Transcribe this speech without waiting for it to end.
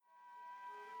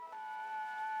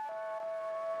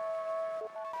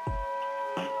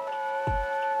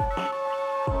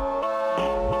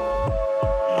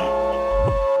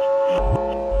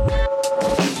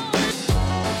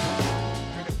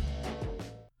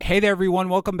Hey there, everyone.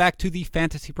 Welcome back to the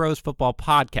Fantasy Pros Football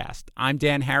Podcast. I'm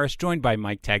Dan Harris, joined by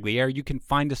Mike Tagliere. You can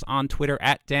find us on Twitter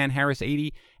at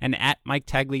DanHarris80 and at Mike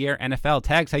Tagliere NFL.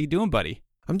 Tags, how you doing, buddy?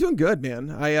 I'm doing good, man.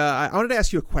 I wanted to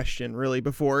ask you a question really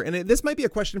before, and this might be a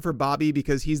question for Bobby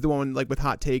because he's the one like with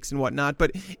hot takes and whatnot.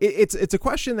 But it's a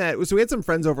question that so we had some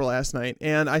friends over last night,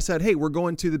 and I said, "Hey, we're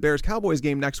going to the Bears-Cowboys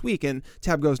game next week," and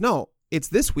Tab goes, "No, it's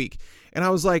this week," and I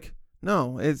was like,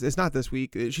 "No, it's not this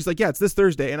week." She's like, "Yeah, it's this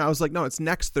Thursday," and I was like, "No, it's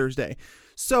next Thursday."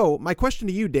 So my question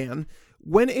to you, Dan.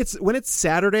 When it's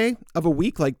Saturday of a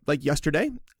week, like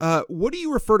yesterday, what do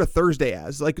you refer to Thursday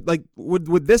as? Like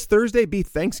would this Thursday be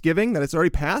Thanksgiving that it's already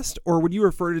passed, or would you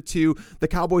refer to the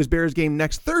Cowboys-Bears game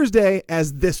next Thursday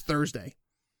as this Thursday?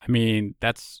 I mean,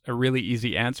 that's a really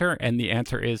easy answer, and the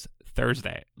answer is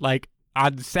Thursday. Like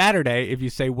on Saturday, if you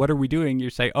say, "What are we doing?" you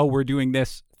say, "Oh, we're doing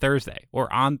this Thursday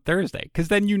or on Thursday," because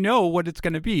then you know what it's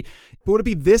going to be. But would it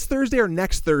be this Thursday or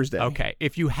next Thursday? Okay,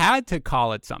 if you had to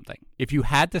call it something, if you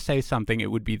had to say something, it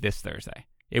would be this Thursday.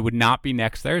 It would not be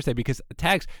next Thursday because,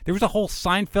 Tags, there was a whole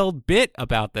Seinfeld bit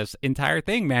about this entire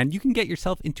thing, man. You can get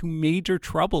yourself into major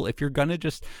trouble if you're going to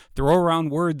just throw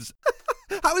around words.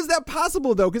 How is that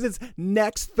possible, though? Because it's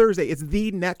next Thursday. It's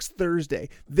the next Thursday.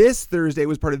 This Thursday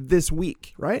was part of this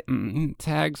week, right?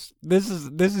 Tags, this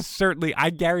is certainly, I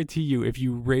guarantee you, if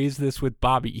you raise this with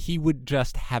Bobby, he would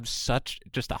just have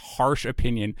just a harsh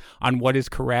opinion on what is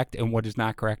correct and what is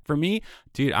not correct. For me,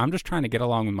 dude, I'm just trying to get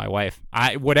along with my wife.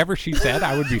 Whatever she said,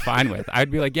 I would be fine with. I'd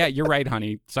be like, "Yeah, you're right,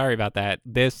 honey. Sorry about that.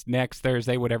 This next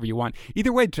Thursday, whatever you want."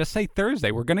 Either way, just say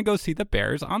Thursday. We're going to go see the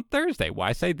Bears on Thursday.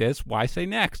 Why say this? Why say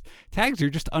next? Tags,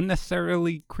 you're just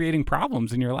unnecessarily creating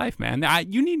problems in your life, man.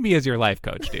 You need me as your life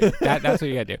coach, dude. That's what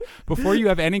you gotta do. Before you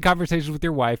have any conversations with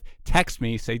your wife, text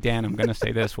me, say, "Dan, I'm gonna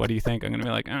say this. What do you think?" I'm gonna be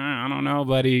like, "I don't know,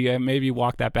 buddy. Maybe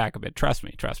walk that back a bit." Trust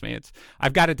me.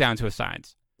 I've got it down to a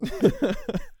science.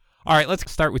 All right,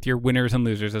 let's start with your winners and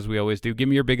losers as we always do. Give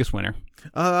me your biggest winner.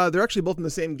 They're actually both in the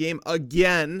same game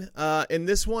again. And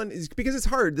this one is because it's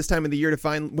hard this time of the year to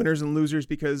find winners and losers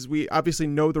because we obviously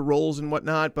know the roles and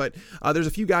whatnot. But there's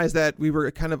a few guys that we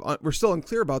were we're still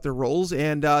unclear about their roles.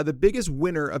 And the biggest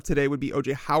winner of today would be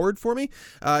O.J. Howard for me.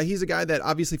 He's a guy that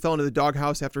obviously fell into the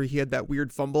doghouse after he had that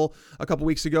weird fumble a couple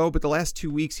weeks ago. But the last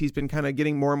 2 weeks, he's been kind of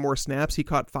getting more and more snaps. He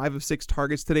caught 5 of 6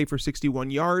 targets today for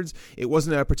 61 yards. It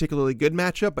wasn't a particularly good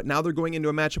matchup, but now they're going into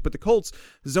a matchup with the Colts.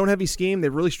 Zone heavy scheme.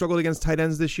 They've really struggled against tight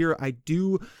ends this year. I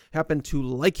do happen to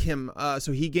like him.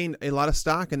 So he gained a lot of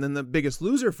stock. And then the biggest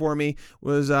loser for me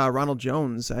was Ronald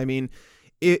Jones. I mean,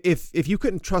 if you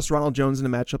couldn't trust Ronald Jones in a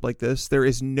matchup like this, there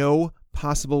is no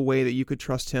possible way that you could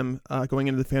trust him going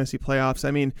into the fantasy playoffs.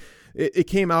 I mean, it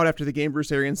came out after the game.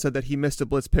 Bruce Arians said that he missed a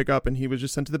blitz pickup and he was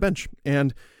just sent to the bench.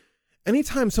 And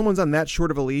anytime someone's on that short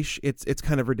of a leash, it's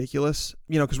kind of ridiculous,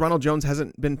 because Ronald Jones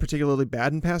hasn't been particularly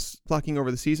bad in pass blocking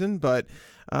over the season, but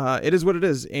it is what it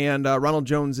is. And Ronald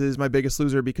Jones is my biggest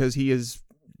loser because he is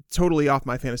totally off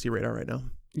my fantasy radar right now.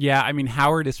 Yeah, I mean,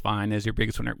 Howard is fine as your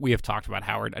biggest winner. We have talked about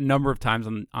Howard a number of times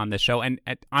on this show, and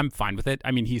I'm fine with it. I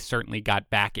mean, he certainly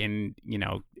got back in,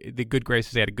 the good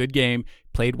graces. He had a good game,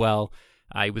 played well.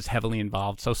 He was heavily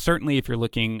involved. So certainly if you're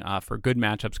looking for good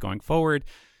matchups going forward,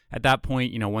 at that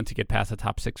point, once you get past the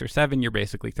top 6 or 7, you're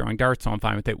basically throwing darts, so I'm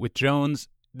fine with it. With Jones,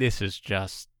 this is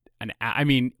just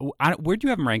where'd you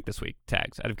have him ranked this week,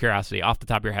 Tags, out of curiosity, off the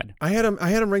top of your head? I had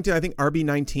him ranked at, I think,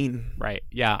 RB19. Right.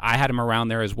 Yeah, I had him around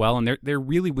there as well, and there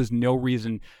really was no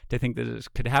reason to think that this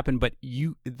could happen, but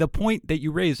the point that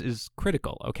you raise is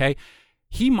critical, okay?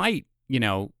 He might,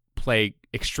 play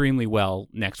extremely well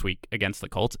next week against the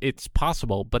Colts. It's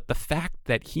possible, but the fact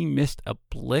that he missed a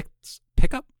blitz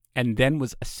pickup and then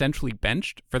was essentially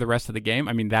benched for the rest of the game.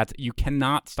 I mean, you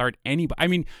cannot start anybody. I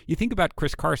mean, you think about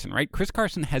Chris Carson, right? Chris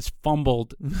Carson has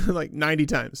fumbled like 90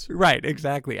 times. Right,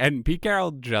 exactly. And Pete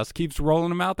Carroll just keeps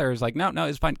rolling him out there. It's like, no,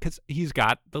 it's fine because he's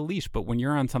got the leash. But when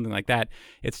you're on something like that,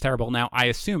 it's terrible. Now, I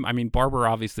assume, Barber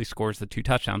obviously scores the 2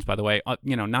 touchdowns, by the way.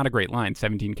 Not a great line,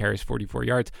 17 carries, 44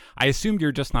 yards. I assume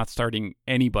you're just not starting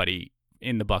anybody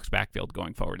in the Bucs backfield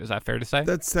going forward. Is that fair to say?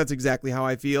 That's exactly how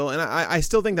I feel. And I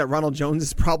still think that Ronald Jones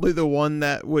is probably the one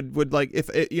that would like,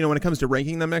 if it, when it comes to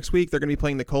ranking them next week, they're going to be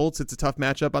playing the Colts. It's a tough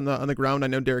matchup on the ground. I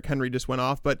know Derrick Henry just went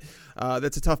off, but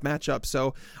that's a tough matchup.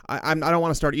 So I don't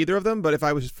want to start either of them, but if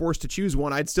I was forced to choose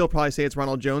one, I'd still probably say it's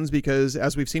Ronald Jones because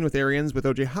as we've seen with Arians, with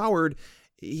O.J. Howard,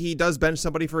 he does bench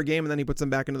somebody for a game and then he puts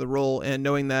them back into the role. And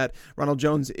knowing that Ronald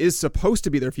Jones is supposed to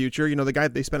be their future, the guy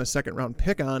that they spent a 2nd-round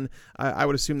pick on, I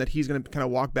would assume that he's going to kind of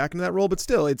walk back into that role. But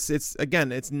still,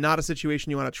 it's not a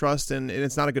situation you want to trust, and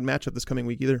it's not a good matchup this coming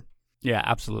week either. Yeah,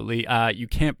 absolutely. You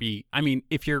can't be.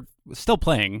 If you're still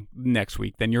playing next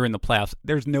week, then you're in the playoffs.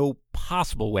 There's no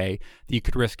possible way that you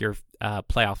could risk your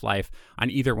playoff life on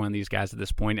either one of these guys at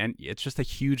this point, and it's just a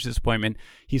huge disappointment.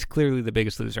 He's clearly the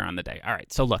biggest loser on the day. All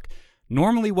right, so look,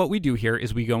 normally what we do here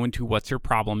is we go into What's Your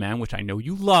Problem, Man, which I know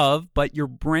you love, but your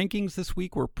rankings this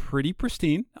week were pretty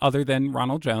pristine, other than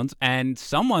Ronald Jones, and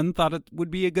someone thought it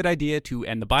would be a good idea to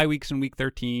end the bye weeks in week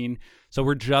 13, so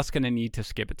we're just going to need to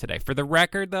skip it today. For the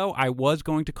record, though, I was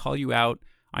going to call you out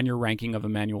on your ranking of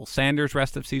Emmanuel Sanders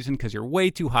rest of season because you're way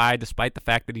too high, despite the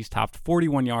fact that he's topped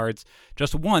 41 yards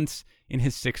just once in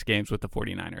his 6 games with the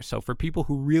 49ers. So for people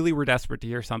who really were desperate to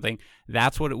hear something,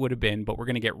 that's what it would have been, but we're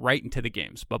going to get right into the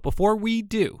games. But before we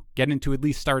do get into at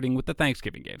least starting with the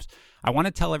Thanksgiving games, I want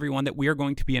to tell everyone that we are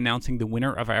going to be announcing the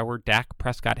winner of our Dak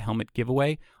Prescott helmet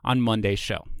giveaway on Monday's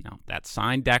show. Now, that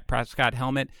signed Dak Prescott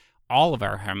helmet, all of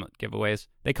our helmet giveaways,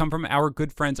 they come from our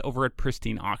good friends over at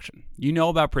Pristine Auction. You know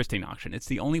about Pristine Auction. It's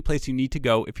the only place you need to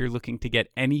go if you're looking to get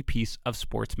any piece of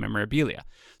sports memorabilia.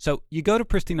 So you go to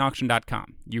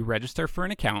pristineauction.com. You register for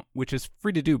an account, which is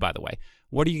free to do, by the way.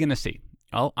 What are you going to see?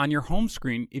 Well, on your home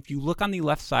screen, if you look on the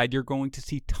left side, you're going to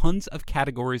see tons of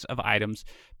categories of items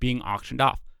being auctioned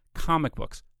off. Comic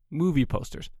books, movie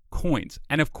posters, coins,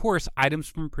 and of course, items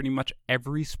from pretty much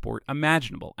every sport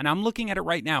imaginable. And I'm looking at it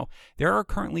right now. There are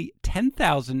currently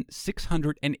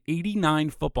 10,689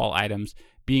 football items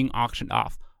being auctioned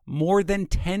off. More than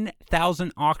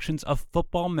 10,000 auctions of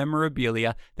football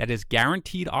memorabilia that is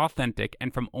guaranteed authentic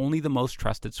and from only the most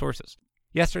trusted sources.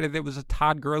 Yesterday, there was a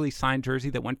Todd Gurley signed jersey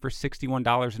that went for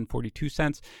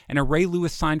 $61.42 and a Ray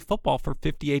Lewis signed football for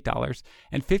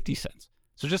 $58.50.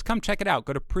 So just come check it out.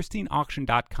 Go to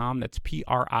pristineauction.com. That's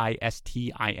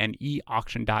PRISTINE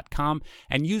auction.com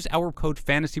and use our code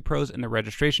FANTASYPROS in the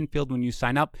registration field when you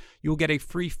sign up. You will get a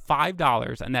free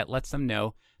 $5, and that lets them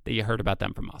know that you heard about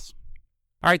them from us.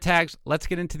 All right, Tags, let's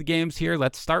get into the games here.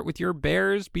 Let's start with your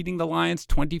Bears beating the Lions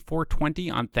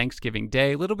 24-20 on Thanksgiving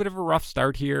Day. A little bit of a rough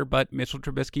start here, but Mitchell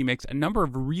Trubisky makes a number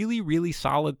of really, really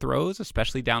solid throws,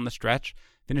 especially down the stretch.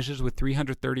 Finishes with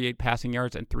 338 passing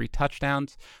yards and 3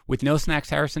 touchdowns. With no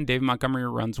Snacks Harrison, David Montgomery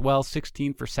runs well,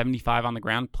 16 for 75 on the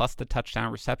ground, plus the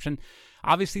touchdown reception.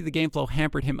 Obviously, the game flow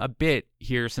hampered him a bit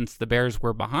here since the Bears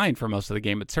were behind for most of the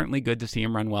game, but certainly good to see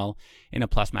him run well in a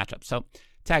plus matchup. So,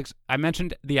 Tags, I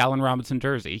mentioned the Allen Robinson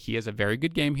jersey. He has a very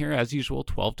good game here, as usual,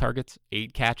 12 targets,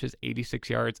 8 catches,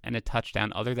 86 yards, and a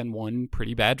touchdown, other than one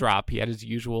pretty bad drop. He had his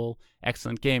usual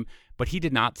excellent game, but he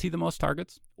did not see the most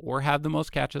targets or have the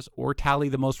most catches or tally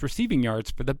the most receiving yards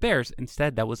for the Bears.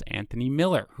 Instead, that was Anthony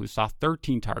Miller, who saw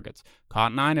 13 targets,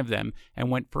 caught 9 of them,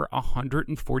 and went for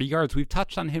 140 yards. We've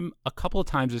touched on him a couple of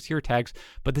times this year, Tags,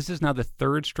 but this is now the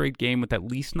 3rd straight game with at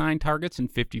least 9 targets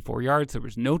and 54 yards. There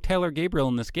was no Taylor Gabriel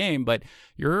in this game, but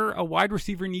you're a wide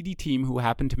receiver needy team who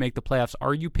happened to make the playoffs.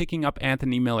 Are you picking up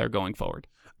Anthony Miller going forward?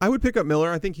 I would pick up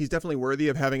Miller. I think he's definitely worthy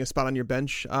of having a spot on your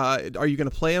bench. Are you going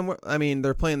to play him? I mean,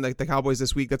 they're playing the Cowboys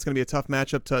this week. That's going to be a tough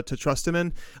matchup to trust him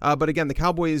in. But again, the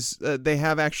Cowboys, they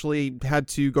have actually had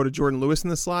to go to Jordan Lewis in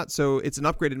the slot, so it's an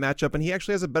upgraded matchup, and he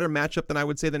actually has a better matchup than I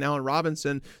would say than Allen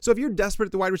Robinson. So if you're desperate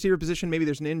at the wide receiver position, maybe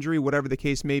there's an injury, whatever the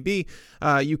case may be,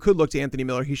 you could look to Anthony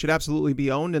Miller. He should absolutely be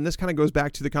owned, and this kind of goes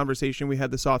back to the conversation we had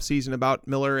this offseason about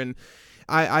Miller, and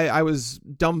I was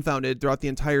dumbfounded throughout the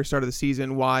entire start of the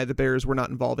season why the Bears were not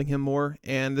involving him more.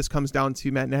 And this comes down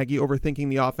to Matt Nagy overthinking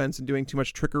the offense and doing too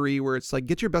much trickery where it's like,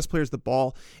 get your best players the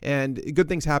ball. And good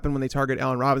things happen when they target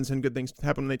Allen Robinson. Good things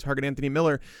happen when they target Anthony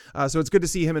Miller. So it's good to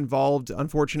see him involved.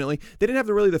 Unfortunately, they didn't have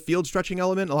the field stretching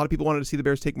element. A lot of people wanted to see the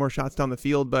Bears take more shots down the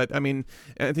field. But I mean,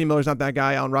 Anthony Miller's not that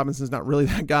guy. Allen Robinson's not really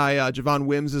that guy. Javon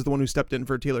Wims is the one who stepped in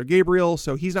for Taylor Gabriel.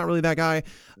 So he's not really that guy.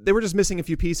 They were just missing a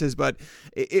few pieces, but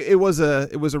it was a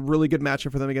really good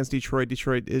matchup for them against Detroit.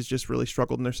 Detroit is just really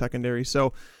struggled in their secondary.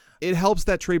 So it helps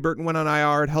that Trey Burton went on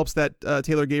IR. It helps that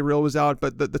Taylor Gabriel was out,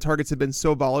 but the targets have been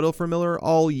so volatile for Miller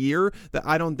all year that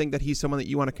I don't think that he's someone that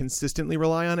you want to consistently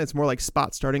rely on. It's more like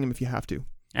spot starting him if you have to.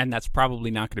 And that's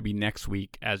probably not going to be next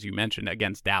week, as you mentioned,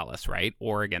 against Dallas, right?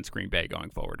 Or against Green Bay going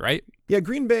forward, right? Yeah,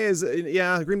 Green Bay's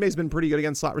been pretty good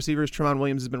against slot receivers. Tremont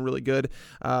Williams has been really good.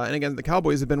 And again, the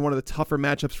Cowboys have been one of the tougher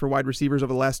matchups for wide receivers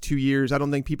over the last 2 years. I don't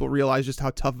think people realize just how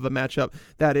tough of a matchup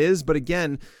that is. But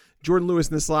again, Jordan Lewis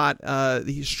in the slot,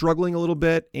 he's struggling a little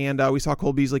bit, and we saw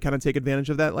Cole Beasley kind of take advantage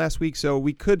of that last week. So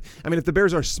we could, if the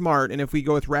Bears are smart and if we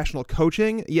go with rational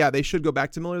coaching, yeah, they should go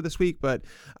back to Miller this week, but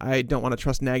I don't want to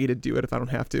trust Nagy to do it if I don't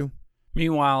have to.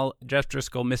 Meanwhile, Jeff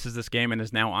Driscoll misses this game and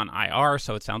is now on IR,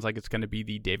 so it sounds like it's going to be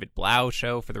the David Blau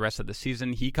show for the rest of the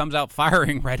season. He comes out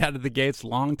firing right out of the gates,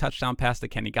 long touchdown pass to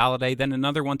Kenny Golladay, then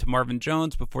another one to Marvin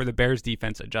Jones before the Bears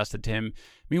defense adjusted to him.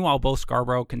 Meanwhile, Bo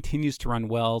Scarborough continues to run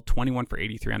well, 21 for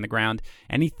 83 on the ground.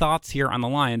 Any thoughts here on the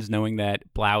Lions, knowing that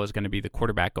Blau is going to be the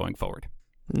quarterback going forward?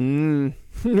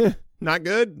 Not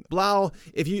good. Blau,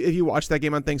 if you watched that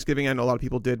game on Thanksgiving, I know a lot of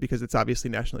people did because it's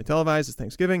obviously nationally televised. It's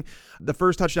Thanksgiving. The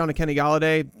first touchdown to Kenny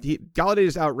Golladay, Golladay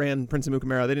just outran Prince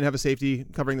Amukamara. They didn't have a safety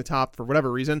covering the top for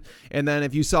whatever reason. And then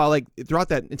if you saw like throughout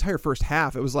that entire first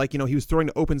half, it was like, he was throwing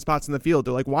to open spots in the field.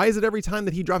 They're like, why is it every time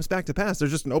that he drops back to pass,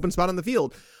 there's just an open spot on the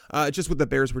field? It's just what the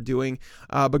Bears were doing.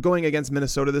 But going against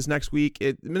Minnesota this next week,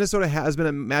 Minnesota has been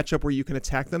a matchup where you can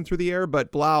attack them through the air,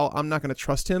 but Blau, I'm not going to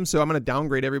trust him. So I'm going to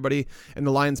downgrade everybody in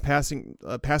the Lions passing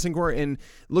core. And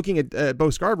looking at Bo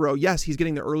Scarborough, yes, he's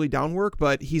getting the early down work,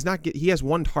 but he has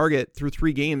one target through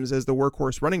 3 games as the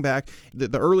workhorse running back,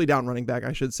 the early down running back,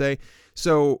 I should say.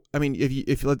 So, I mean,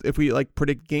 if we like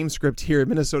predict game script here,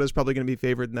 Minnesota is probably going to be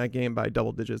favored in that game by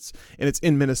double digits, and it's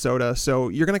in Minnesota. So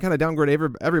you're going to kind of downgrade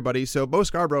everybody. So Bo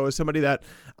Scarborough is somebody that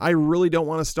I really don't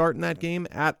want to start in that game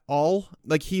at all.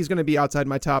 Like, he's going to be outside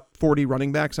my top 40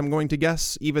 running backs, I'm going to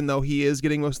guess, even though he is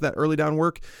getting most of that early down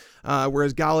work.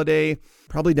 Whereas Golladay,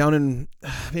 probably down in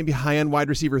maybe high-end wide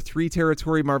receiver 3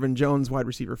 territory. Marvin Jones, wide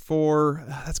receiver 4.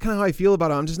 That's kind of how I feel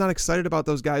about him. I'm just not excited about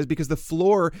those guys because the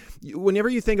floor, whenever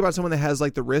you think about someone that has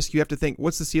like the risk, you have to think,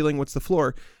 what's the ceiling, what's the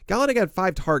floor? Golladay got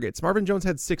 5 targets. Marvin Jones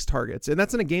had 6 targets. And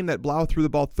that's in a game that Blau threw the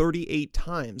ball 38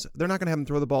 times. They're not going to have him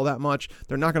throw the ball that much.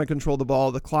 They're not going to control the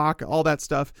ball, the clock, all that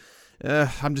stuff.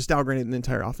 I'm just downgrading the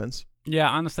entire offense. Yeah,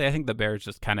 honestly, I think the Bears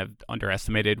just kind of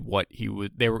underestimated what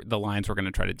the Lions were going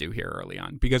to try to do here early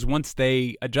on, because once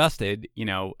they adjusted,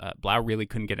 Blau really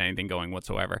couldn't get anything going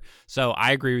whatsoever. So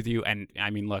I agree with you, and I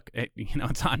mean, look,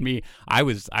 it's on me. I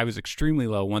was extremely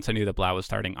low once I knew that Blau was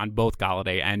starting on both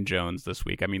Golladay and Jones this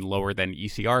week. I mean, lower than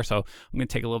ECR, so I'm going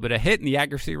to take a little bit of hit in the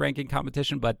accuracy ranking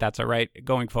competition, but that's all right.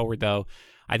 Going forward, though,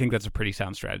 I think that's a pretty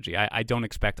sound strategy. I don't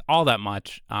expect all that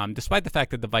much, despite the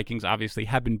fact that the Vikings obviously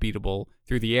have been beatable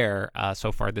through the air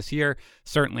so far this year.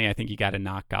 Certainly, I think you got to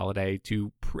knock Golladay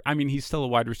to, he's still a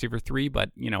wide receiver 3,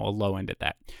 but, a low end at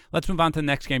that. Let's move on to the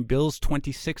next game. Bills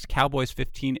 26, Cowboys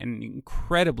 15, an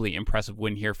incredibly impressive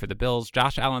win here for the Bills.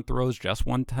 Josh Allen throws just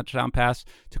 1 touchdown pass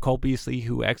to Cole Beasley,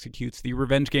 who executes the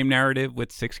revenge game narrative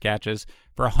with 6 catches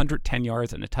for 110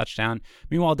 yards and a touchdown.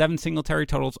 Meanwhile, Devin Singletary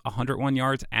totals 101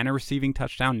 yards and a receiving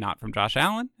touchdown, not from Josh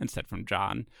Allen, instead from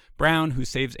John Brown, who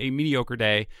saves a mediocre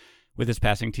day with his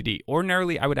passing TD.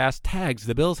 Ordinarily, I would ask Tags,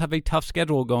 the Bills have a tough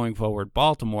schedule going forward.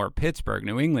 Baltimore, Pittsburgh,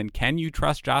 New England. Can you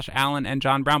trust Josh Allen and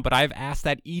John Brown? But I've asked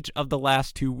that each of the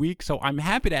last 2 weeks, so I'm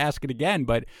happy to ask it again,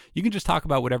 but you can just talk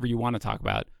about whatever you want to talk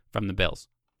about from the Bills.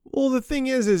 Well, the thing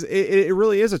is it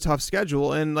really is a tough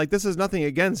schedule, and like this is nothing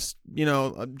against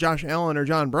Josh Allen or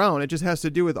John Brown. It just has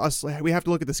to do with us. We have to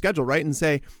look at the schedule, right, and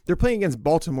say they're playing against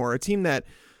Baltimore, a team that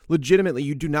legitimately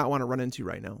you do not want to run into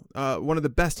right now. One of the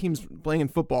best teams playing in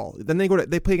football. Then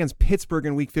they play against Pittsburgh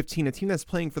in Week 15, a team that's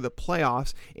playing for the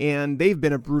playoffs, and they've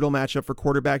been a brutal matchup for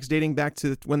quarterbacks dating back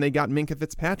to when they got Minkah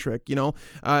Fitzpatrick.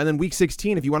 And then Week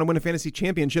 16, if you want to win a fantasy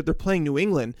championship, they're playing New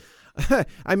England.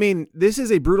 I mean, this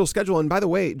is a brutal schedule. And by the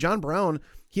way, John Brown,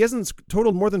 he hasn't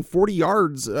totaled more than 40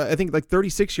 yards. I think like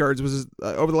 36 yards was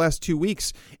over the last 2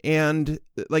 weeks. And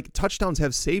like touchdowns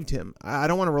have saved him. I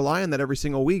don't want to rely on that every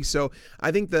single week. So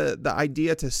I think the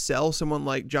idea to sell someone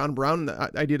like John Brown,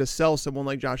 the idea to sell someone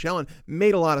like Josh Allen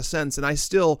made a lot of sense. And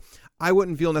I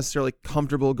wouldn't feel necessarily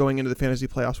comfortable going into the fantasy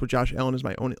playoffs with Josh Allen as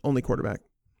my only quarterback.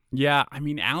 Yeah, I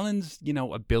mean, Allen's,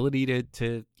 ability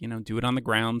to do it on the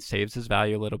ground saves his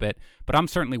value a little bit, but I'm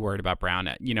certainly worried about Brown.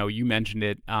 You mentioned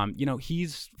it.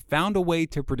 He's found a way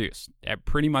to produce at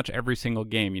pretty much every single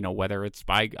game, whether it's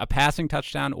by a passing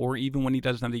touchdown or even when he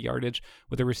doesn't have the yardage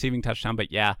with a receiving touchdown.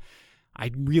 But yeah,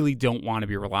 I really don't want to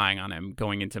be relying on him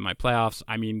going into my playoffs.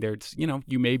 I mean, there's,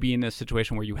 you may be in a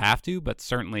situation where you have to, but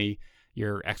certainly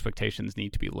your expectations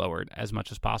need to be lowered as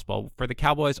much as possible. For the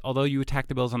Cowboys, although you attack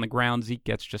the Bills on the ground, Zeke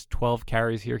gets just 12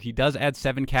 carries here. He does add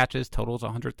 7 catches, totals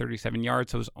 137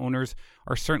 yards, so his owners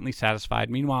are certainly satisfied.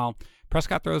 Meanwhile,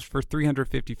 Prescott throws for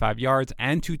 355 yards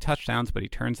and 2 touchdowns, but he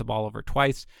turns the ball over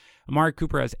twice. Amari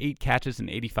Cooper has 8 catches and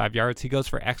 85 yards. He goes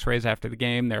for x-rays after the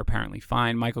game. They're apparently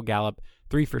fine. Michael Gallup,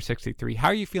 3 for 63. How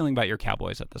are you feeling about your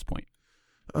Cowboys at this point?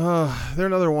 They're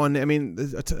another one. I mean,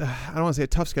 I don't want to say a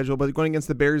tough schedule, but going against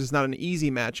the Bears is not an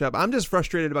easy matchup. I'm just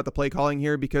frustrated about the play calling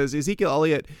here because Ezekiel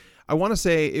Elliott, I want to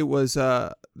say it was,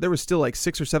 there was still like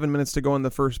 6 or 7 minutes to go in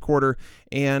the first quarter,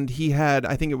 and he had,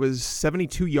 I think it was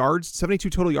 72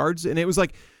 total yards, and it was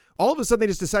like, all of a sudden they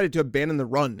just decided to abandon the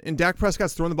run. And Dak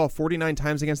Prescott's thrown the ball 49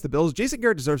 times against the Bills. Jason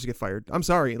Garrett deserves to get fired. I'm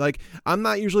sorry. Like, I'm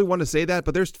not usually one to say that,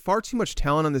 but there's far too much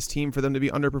talent on this team for them to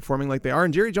be underperforming like they are.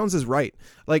 And Jerry Jones is right.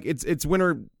 Like, it's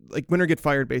winner get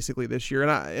fired basically this year.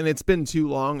 And it's been too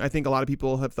long. I think a lot of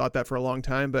people have thought that for a long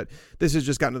time, but this has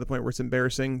just gotten to the point where it's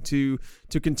embarrassing to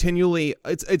continually,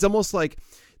 it's almost like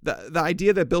the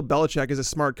idea that Bill Belichick is a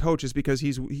smart coach is because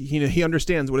he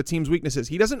understands what a team's weakness is.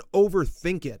 He doesn't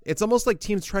overthink it. It's almost like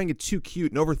teams try and get too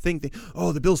cute and overthink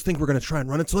the Bills think we're going to try and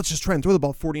run it, so let's just try and throw the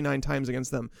ball 49 times against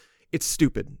them. It's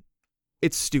stupid.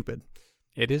 It's stupid.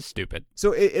 It is stupid.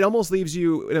 So it almost leaves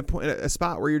you in a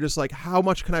spot where you're just like, how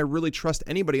much can I really trust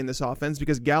anybody in this offense?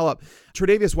 Because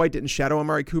Tre'Davious White didn't shadow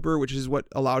Amari Cooper, which is what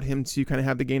allowed him to kind of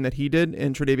have the game that he did.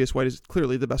 And Tre'Davious White is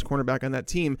clearly the best cornerback on that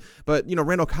team. But,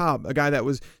 Randall Cobb, a guy that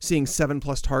was seeing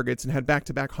 7+ targets and had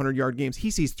back-to-back 100-yard games,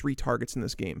 he sees 3 targets in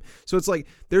this game. So it's like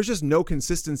there's just no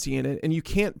consistency in it. And you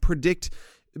can't predict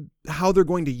how they're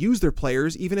going to use their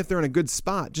players, even if they're in a good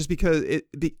spot, just because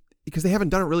because they haven't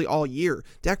done it really all year.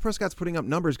 Dak Prescott's putting up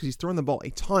numbers because he's throwing the ball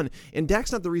a ton, and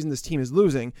Dak's not the reason this team is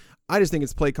losing. I just think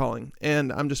it's play calling,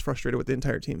 and I'm just frustrated with the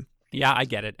entire team. Yeah, I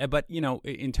get it. But,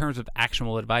 in terms of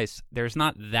actionable advice, there's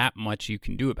not that much you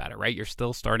can do about it, right? You're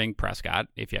still starting Prescott.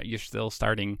 You're still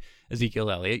starting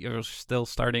Ezekiel Elliott. You're still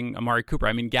starting Amari Cooper.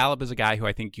 I mean, Gallup is a guy who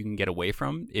I think you can get away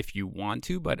from if you want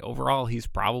to, but overall, he's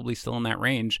probably still in that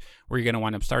range where you're going to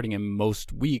wind up starting him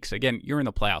most weeks. Again, you're in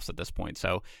the playoffs at this point,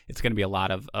 so it's going to be a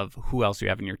lot of who else you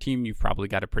have in your team. You've probably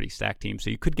got a pretty stacked team, so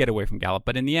you could get away from Gallup.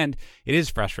 But in the end, it is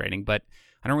frustrating, but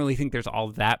I don't really think there's all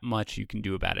that much you can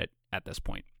do about it at this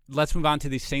point. Let's move on to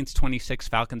the Saints 26,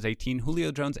 Falcons 18.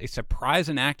 Julio Jones, a surprise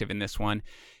inactive in this one.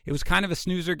 It was kind of a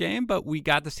snoozer game, but we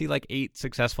got to see like 8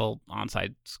 successful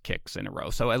onside kicks in a row.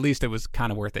 So at least it was kind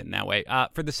of worth it in that way.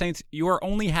 For the Saints, you are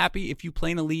only happy if you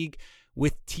play in a league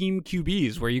with team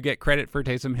QBs where you get credit for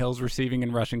Taysom Hill's receiving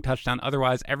and rushing touchdown.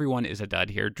 Otherwise, everyone is a dud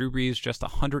here. Drew Brees, just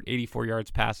 184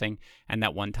 yards passing and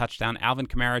that 1 touchdown. Alvin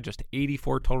Kamara, just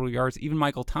 84 total yards. Even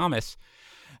Michael Thomas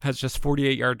has just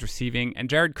 48 yards receiving. And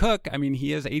Jared Cook, I mean,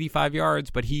 he has 85 yards,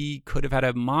 but he could have had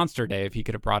a monster day if he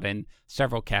could have brought in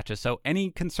several catches. So any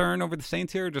concern over the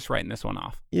Saints here, or just writing this one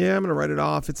off? Yeah, I'm going to write it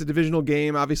off. It's a divisional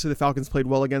game. Obviously, the Falcons played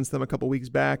well against them a couple weeks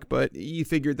back, but you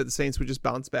figured that the Saints would just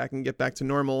bounce back and get back to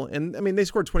normal. And, I mean, they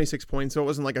scored 26 points, so it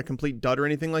wasn't like a complete dud or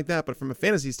anything like that. But from a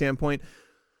fantasy standpoint,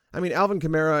 I mean, Alvin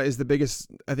Kamara is the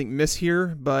biggest, I think, miss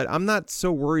here, but I'm not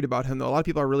so worried about him, though. A lot of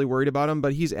people are really worried about him,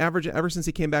 but he's averaging, ever since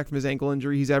he came back from his ankle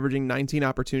injury, he's averaging 19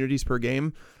 opportunities per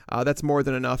game. That's more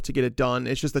than enough to get it done.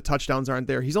 It's just the touchdowns aren't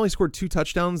there. He's only scored 2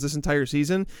 touchdowns this entire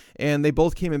season, and they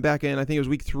both came in back in, I think it was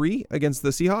week 3 against the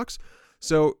Seahawks.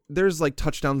 So there's like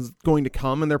touchdowns going to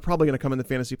come, and they're probably going to come in the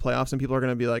fantasy playoffs, and people are going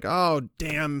to be like, oh,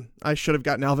 damn, I should have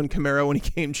gotten Alvin Kamara when he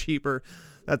came cheaper.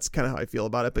 That's kind of how I feel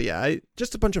about it. But yeah,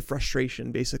 just a bunch of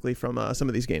frustration basically from some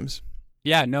of these games.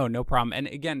 Yeah, no problem. And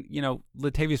again,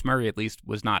 Latavius Murray at least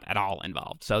was not at all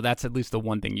involved. So that's at least the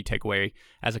one thing you take away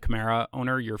as a Kamara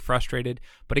owner. You're frustrated.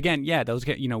 But again, yeah, those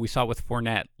get, we saw with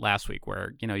Fournette last week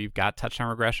where, you've got touchdown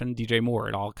regression, DJ Moore.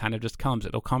 It all kind of just comes.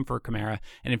 It'll come for Kamara.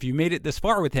 And if you made it this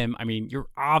far with him, I mean, you're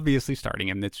obviously starting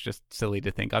him. It's just silly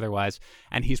to think otherwise.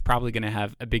 And he's probably going to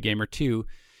have a big game or two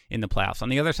in the playoffs. On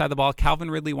the other side of the ball,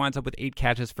 Calvin Ridley winds up with 8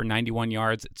 catches for 91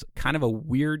 yards. It's kind of a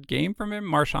weird game from him.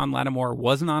 Marshawn Lattimore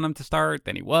wasn't on him to start.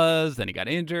 Then he got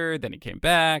injured. Then he came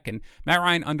back. And Matt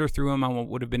Ryan underthrew him on what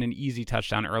would have been an easy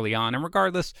touchdown early on. And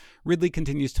regardless, Ridley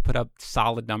continues to put up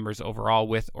solid numbers overall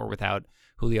with or without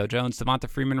Julio Jones. Devonta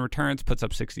Freeman returns, puts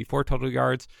up 64 total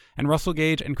yards. And Russell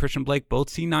Gage and Christian Blake both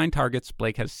see 9 targets.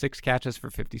 Blake has 6 catches for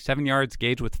 57 yards.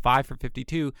 Gage with 5 for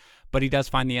 52. But he does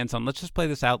find the end zone. Let's just play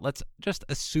this out. Let's just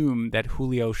assume that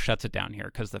Julio shuts it down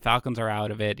here because the Falcons are out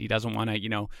of it. He doesn't want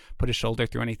to, put his shoulder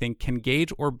through anything. Can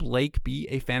Gage or Blake be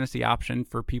a fantasy option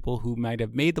for people who might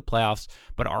have made the playoffs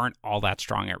but aren't all that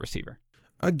strong at receiver?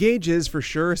 Gage is for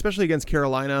sure, especially against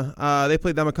Carolina. They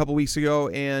played them a couple weeks ago,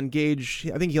 and Gage,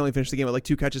 I think he only finished the game with like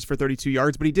 2 catches for 32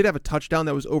 yards, but he did have a touchdown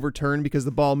that was overturned because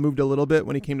the ball moved a little bit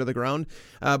when he came to the ground.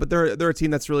 But they're a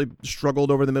team that's really struggled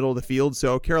over the middle of the field,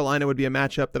 so Carolina would be a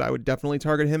matchup that I would definitely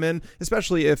target him in,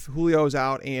 especially if Julio's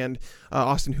out and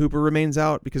Austin Hooper remains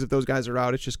out, because if those guys are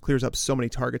out, it just clears up so many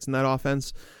targets in that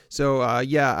offense. So,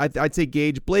 I'd say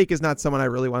Gage. Blake is not someone I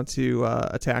really want to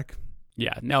attack.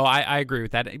 Yeah, no, I agree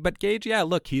with that. But Gage, yeah,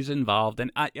 look, he's involved.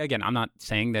 And again, I'm not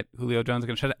saying that Julio Jones is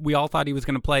going to shut it. We all thought he was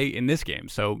going to play in this game.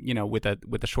 So, with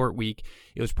a short week,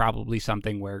 it was probably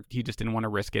something where he just didn't want to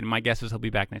risk it. And my guess is he'll be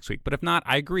back next week. But if not,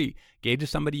 I agree. Gage is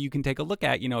somebody you can take a look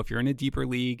at. If you're in a deeper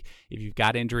league, if you've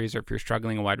got injuries or if you're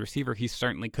struggling a wide receiver, he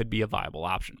certainly could be a viable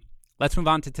option. Let's move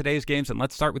on to today's games, and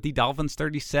let's start with the Dolphins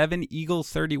 37, Eagles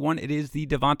 31. It is the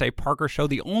Devontae Parker show,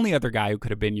 the only other guy who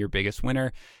could have been your biggest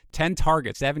winner. 10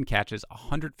 targets, 7 catches,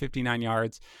 159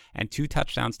 yards, and 2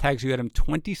 touchdowns. Tags, you had him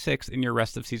 26th in your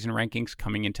rest of season rankings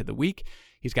coming into the week.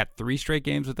 He's got 3 straight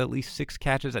games with at least 6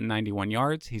 catches and 91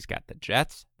 yards. He's got the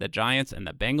Jets, the Giants, and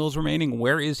the Bengals remaining.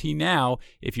 Where is he now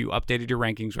if you updated your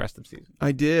rankings rest of season?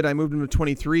 I did. I moved him to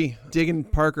 23. Digging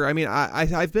Parker. I mean,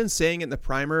 I've been saying it in the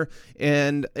primer,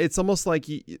 and it's almost like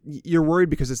you're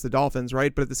worried because it's the Dolphins,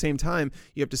 right? But at the same time,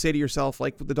 you have to say to yourself,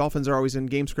 like, the Dolphins are always in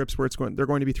game scripts where they're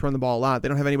going to be throwing the ball a lot. They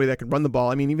don't have anybody that can run the ball.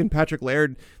 I mean, even Patrick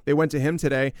Laird, they went to him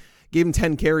today, gave him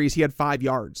 10 carries. He had 5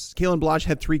 yards. Kalen Ballage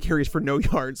had 3 carries for no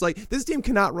yards. Like, this team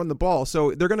cannot run the ball.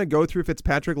 So they're going to go through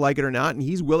Fitzpatrick, like it or not, and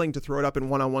he's willing to throw it up in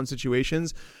one-on-one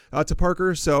situations to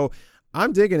Parker. So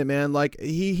I'm digging it, man. Like,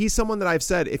 he's someone that I've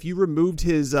said, if you removed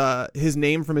his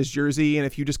name from his jersey, and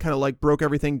if you just kind of like broke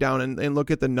everything down and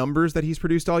look at the numbers that he's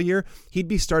produced all year, he'd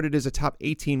be started as a top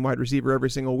 18 wide receiver every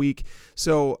single week.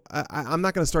 So I'm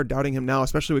not going to start doubting him now,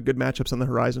 especially with good matchups on the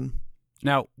horizon.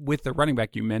 Now, with the running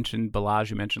back, you mentioned Ballage,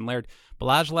 you mentioned Laird.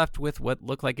 Ballage left with what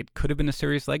looked like it could have been a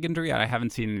serious leg injury. I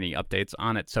haven't seen any updates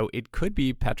on it. So it could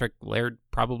be Patrick Laird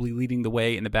probably leading the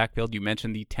way in the backfield. You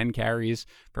mentioned the 10 carries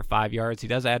for 5 yards. He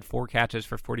does add 4 catches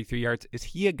for 43 yards. Is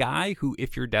he a guy who,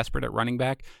 if you're desperate at running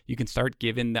back, you can start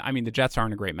giving the Jets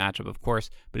aren't a great matchup, of course,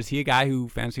 but is he a guy who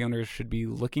fantasy owners should be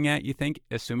looking at, you think,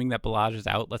 assuming that Ballage is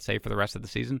out, let's say, for the rest of the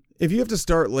season? If you have to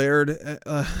start Laird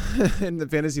in the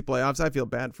fantasy playoffs, I feel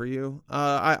bad for you.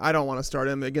 I don't want to start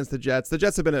him against the Jets. The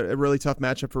Jets have been a really tough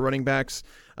matchup for running backs.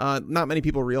 Not many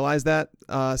people realize that.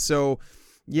 So,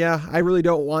 yeah, I really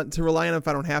don't want to rely on him if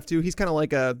I don't have to. He's kind of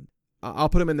like I'll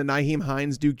put him in the Nyheim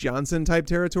Hines, Duke Johnson type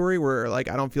territory where, like,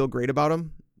 I don't feel great about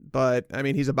him. But, I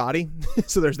mean, he's a body,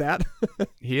 so there's that.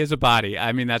 He is a body.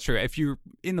 I mean, that's true. If you're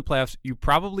in the playoffs, you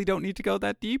probably don't need to go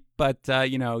that deep, but,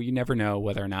 you never know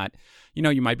whether or not,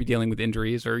 you might be dealing with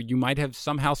injuries, or you might have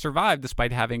somehow survived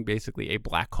despite having basically a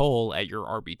black hole at your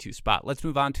RB2 spot. Let's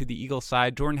move on to the Eagles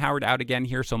side. Jordan Howard out again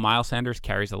here, so Miles Sanders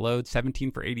carries the load,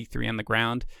 17 for 83 on the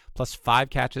ground, plus 5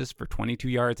 catches for 22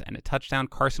 yards and a touchdown.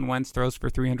 Carson Wentz throws for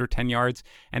 310 yards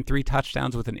and 3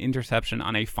 touchdowns with an interception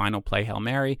on a final play Hail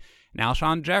Mary. And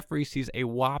Alshon Jeffrey sees a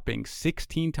whopping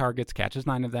 16 targets, catches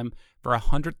 9 of them for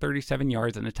 137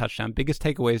 yards and a touchdown. Biggest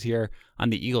takeaways here on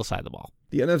the Eagles side of the ball.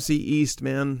 The NFC East,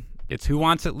 man. It's who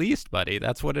wants it least, buddy.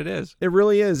 That's what it is. It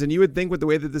really is. And you would think with the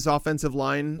way that this offensive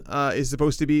line is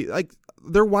supposed to be, like,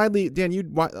 they're widely, Dan,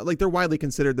 they're widely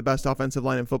considered the best offensive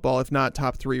line in football, if not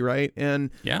top 3, right?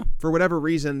 And yeah, for whatever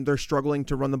reason, they're struggling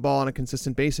to run the ball on a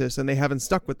consistent basis, and they haven't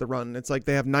stuck with the run. It's like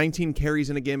they have 19 carries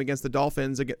in a game against the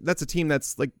Dolphins. That's a team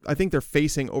that's, like, I think they're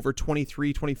facing over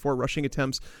 23, 24 rushing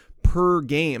attempts per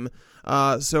game.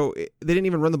 So they didn't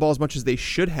even run the ball as much as they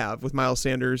should have with Miles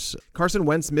Sanders. Carson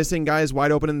Wentz missing guys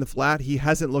wide open in the flat. He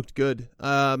hasn't looked good.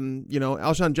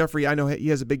 Alshon Jeffrey, I know he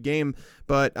has a big game,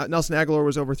 but Nelson Aguilar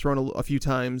was overthrown a few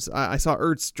times. I saw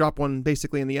Ertz drop one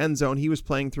basically in the end zone. He was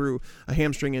playing through a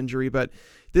hamstring injury, but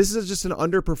this is just an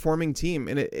underperforming team,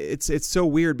 and it's so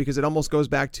weird because it almost goes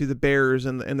back to the Bears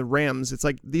and the Rams. It's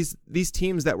like these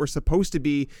teams that were supposed to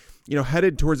be,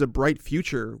 headed towards a bright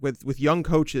future with young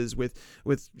coaches, with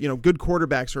good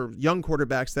quarterbacks or young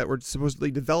quarterbacks that were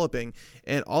supposedly developing,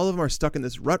 and all of them are stuck in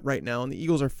this rut right now. And the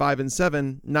Eagles are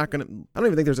 5-7, I don't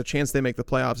even think there's a chance they make the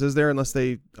playoffs, is there? Unless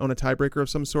they own a tiebreaker of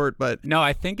some sort. But no,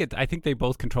 I think they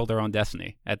both control their own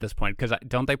destiny at this point, because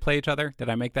don't they play each other? Did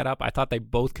I make that up? I thought they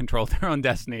both controlled their own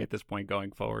destiny at this point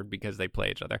going forward because they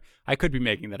play each other. I could be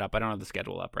making that up. I don't have the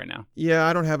schedule up right now. Yeah,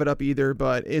 I don't have it up either,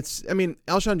 but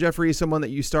Alshon Jeffrey is someone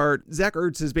that you start. Zach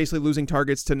Ertz is basically losing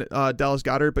targets to Dallas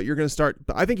Goedert, but you're going to start.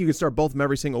 I think you can start both of them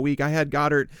every single week. I had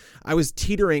Goddard. I was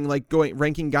teetering,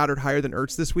 ranking Goddard higher than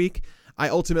Ertz this week. I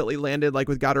ultimately landed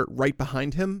with Goddard right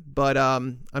behind him. But,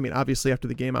 obviously after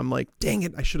the game, I'm like, dang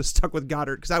it, I should have stuck with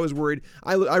Goddard because I was worried.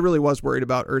 I really was worried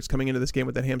about Ertz coming into this game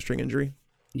with that hamstring injury.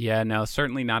 Yeah, no,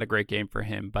 certainly not a great game for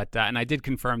him. But and I did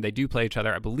confirm they do play each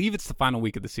other. I believe it's the final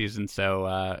week of the season,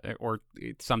 so or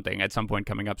something at some point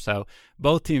coming up. So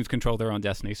both teams control their own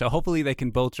destiny. So hopefully they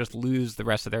can both just lose the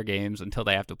rest of their games until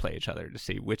they have to play each other to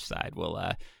see which side will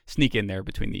sneak in there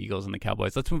between the Eagles and the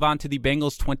Cowboys. Let's move on to the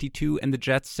Bengals 22 and the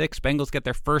Jets 6. Bengals get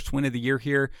their first win of the year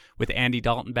here with Andy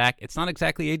Dalton back. It's not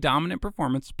exactly a dominant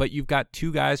performance, but you've got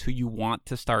 2 guys who you want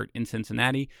to start in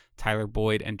Cincinnati, Tyler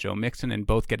Boyd and Joe Mixon, and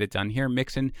both get it done here.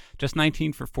 Mixon, just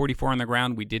 19 for 44 on the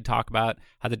ground. We did talk about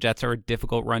how the Jets are a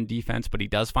difficult run defense, but he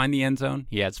does find the end zone.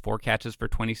 He has 4 catches for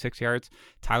 26 yards.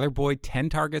 Tyler Boyd, 10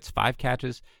 targets, 5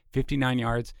 catches, 59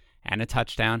 yards, and a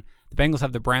touchdown. The Bengals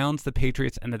have the Browns, the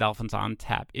Patriots, and the Dolphins on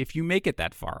tap. If you make it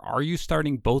that far, are you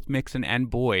starting both Mixon and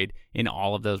Boyd in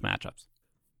all of those matchups?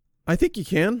 I think you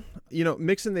can.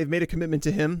 Mixon, they've made a commitment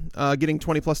to him, getting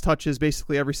 20-plus touches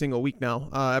basically every single week now,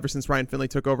 ever since Ryan Finley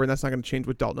took over, and that's not going to change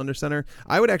with Dalton under center.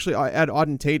 I would actually add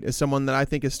Auden Tate as someone that I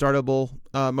think is startable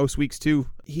most weeks, too.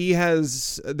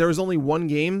 There was only one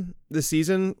game this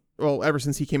season, well, ever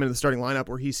since he came into the starting lineup,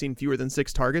 where he's seen fewer than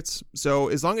 6 targets. So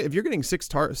if you're getting 6+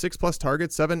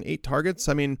 targets, 7-8 targets,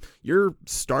 I mean, you're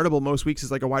startable most weeks as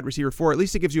like a wide receiver 4. At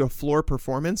least it gives you a floor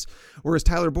performance. Whereas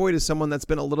Tyler Boyd is someone that's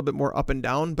been a little bit more up and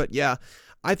down. But yeah,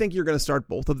 I think you're going to start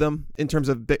both of them in terms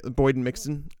of Boyd and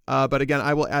Mixon. But again,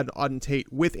 I will add Auden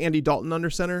Tate with Andy Dalton under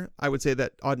center. I would say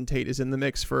that Auden Tate is in the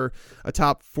mix for a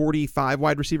top 45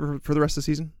 wide receiver for the rest of the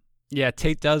season. Yeah,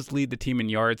 Tate does lead the team in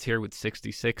yards here with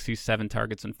 66. He's 7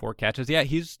 targets and 4 catches. Yeah,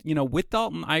 he's, with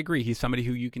Dalton, I agree. He's somebody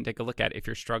who you can take a look at if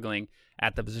you're struggling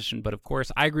at the position. But of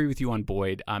course, I agree with you on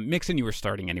Boyd. Mixon, you were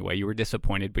starting anyway. You were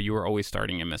disappointed, but you were always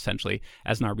starting him essentially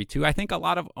as an RB2. I think a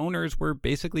lot of owners were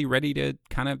basically ready to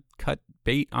kind of cut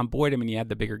bait on Boyd. I mean, he had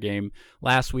the bigger game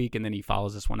last week, and then he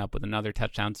follows this one up with another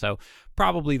touchdown. So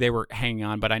probably they were hanging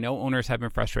on, but I know owners have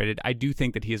been frustrated. I do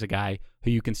think that he is a guy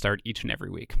who you can start each and every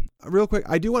week. Real quick,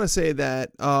 I do want to say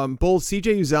that both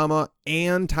CJ Uzomah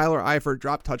and Tyler Eifert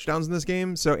dropped touchdowns in this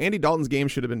game, so Andy Dalton's game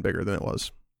should have been bigger than it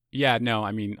was. Yeah, no,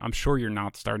 I mean, I'm sure you're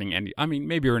not starting any. I mean,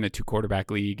 maybe you're in a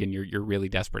 2-quarterback league and you're really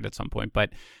desperate at some point, but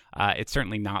it's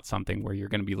certainly not something where you're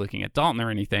going to be looking at Dalton or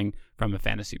anything from a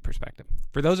fantasy perspective.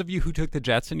 For those of you who took the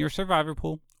Jets in your survivor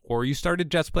pool, or you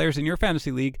started Jets players in your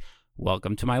fantasy league,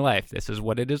 welcome to my life. This is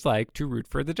what it is like to root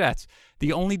for the Jets.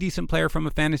 The only decent player from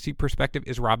a fantasy perspective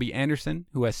is Robbie Anderson,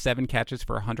 who has 7 catches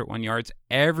for 101 yards.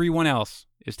 Everyone else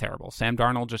is terrible. Sam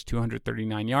Darnold, just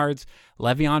 239 yards.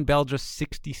 Le'Veon Bell, just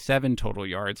 67 total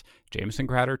yards. Jamison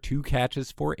Crowder, 2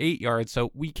 catches for 8 yards.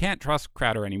 So we can't trust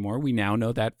Crowder anymore. We now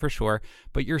know that for sure.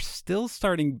 But you're still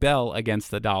starting Bell against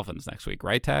the Dolphins next week,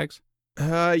 right, Tags?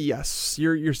 Yes,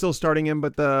 you're still starting him,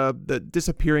 but the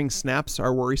disappearing snaps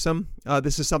are worrisome.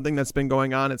 This is something that's been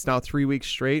going on. It's now 3 weeks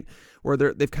straight where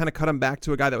they've kind of cut him back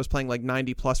to a guy that was playing like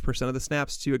 90+% of the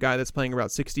snaps to a guy that's playing about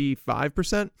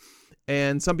 65%.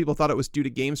 And some people thought it was due to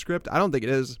game script. I don't think it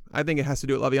is. I think it has to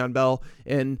do with Le'Veon Bell.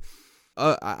 And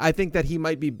I think that he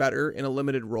might be better in a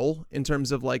limited role in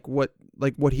terms of what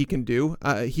he can do.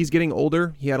 He's getting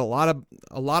older. He had a lot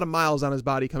of miles on his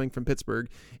body coming from Pittsburgh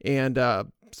and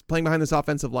playing behind this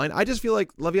offensive line. I just feel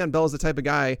like Le'Veon Bell is the type of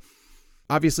guy.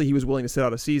 Obviously, he was willing to sit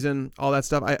out a season, all that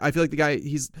stuff. I feel like the guy,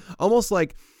 he's almost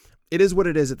like, it is what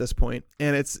it is at this point,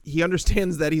 and he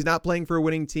understands that he's not playing for a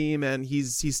winning team, and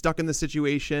he's stuck in the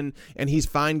situation, and he's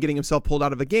fine getting himself pulled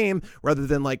out of a game rather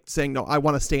than like saying, no, I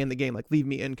want to stay in the game, like leave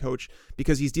me in, coach,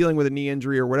 because he's dealing with a knee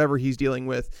injury or whatever he's dealing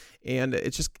with, and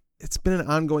it's been an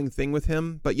ongoing thing with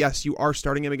him. But yes, you are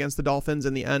starting him against the Dolphins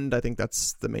in the end. I think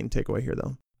that's the main takeaway here,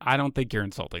 though. I don't think you're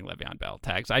insulting Le'Veon Bell,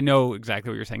 Tags. I know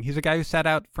exactly what you're saying. He's a guy who sat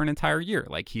out for an entire year.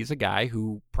 Like, he's a guy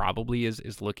who probably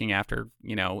is looking after,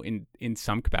 in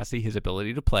some capacity, his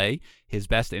ability to play, his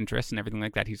best interests and everything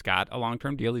like that. He's got a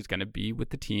long-term deal. He's going to be with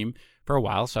the team for a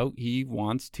while. So he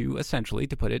wants to essentially,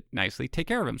 to put it nicely, take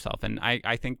care of himself. And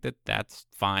I think that that's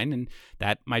fine. And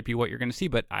that might be what you're going to see.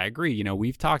 But I agree.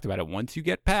 We've talked about it. Once you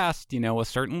get past, a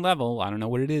certain level, I don't know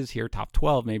what it is here, top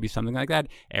 12, maybe something like that,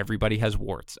 everybody has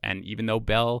warts. And even though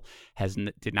Bell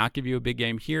did not give you a big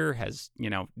game here, has,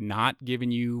 not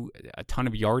given you a ton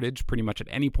of yardage pretty much at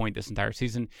any point this entire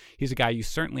season, he's a guy you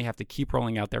certainly have to keep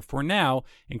rolling out there for now,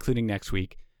 including next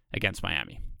week against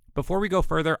Miami. Before we go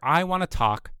further, I want to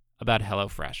talk about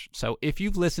HelloFresh. So if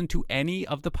you've listened to any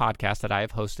of the podcasts that I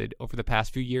have hosted over the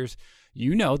past few years,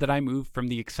 you know that I moved from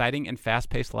the exciting and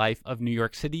fast-paced life of New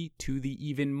York City to the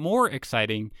even more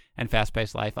exciting and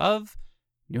fast-paced life of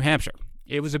New Hampshire.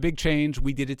 It was a big change.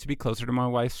 We did it to be closer to my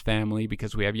wife's family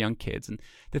because we have young kids. And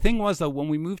the thing was, though, when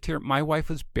we moved here, my wife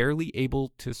was barely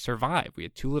able to survive. We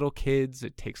had 2 little kids.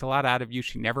 It takes a lot out of you.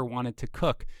 She never wanted to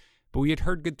cook. But we had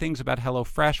heard good things about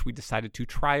HelloFresh. We decided to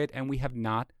try it, and we have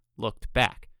not looked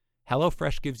back.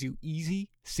 HelloFresh gives you easy,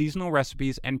 seasonal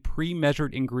recipes and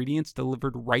pre-measured ingredients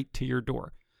delivered right to your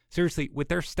door. Seriously, with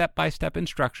their step-by-step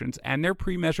instructions and their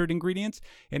pre-measured ingredients,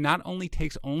 it not only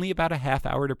takes only about a half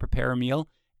hour to prepare a meal,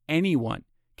 anyone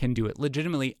can do it.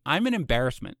 Legitimately, I'm an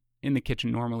embarrassment in the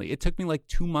kitchen normally. It took me like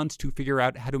 2 months to figure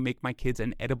out how to make my kids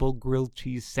an edible grilled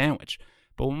cheese sandwich.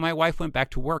 But when my wife went back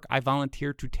to work, I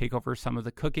volunteered to take over some of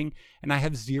the cooking, and I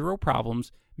have zero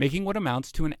problems making what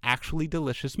amounts to an actually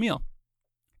delicious meal.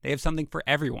 They have something for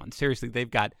everyone. Seriously, they've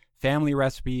got family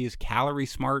recipes, calorie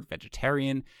smart,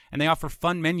 vegetarian, and they offer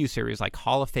fun menu series like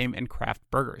Hall of Fame and craft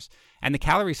burgers. And the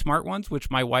calorie smart ones,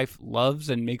 which my wife loves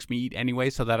and makes me eat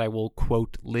anyway so that I will,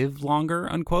 quote, live longer,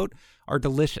 unquote, are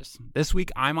delicious. This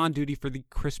week, I'm on duty for the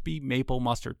crispy maple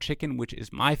mustard chicken, which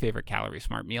is my favorite calorie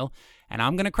smart meal, and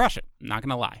I'm going to crush it. I'm not going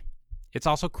to lie. It's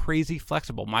also crazy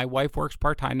flexible. My wife works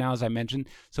part-time now, as I mentioned,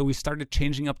 so we started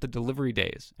changing up the delivery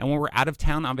days. And when we're out of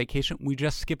town on vacation, we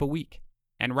just skip a week.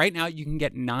 And right now, you can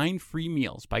get 9 free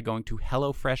meals by going to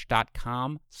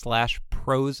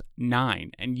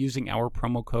HelloFresh.com/pros9 and using our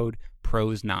promo code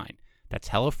PROS9. That's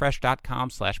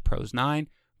HelloFresh.com/pros9,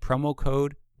 promo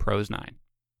code PROS9.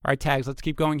 All right, Tags, let's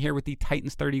keep going here with the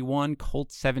Titans 31,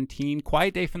 Colts 17.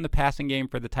 Quiet day from the passing game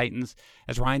for the Titans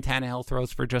as Ryan Tannehill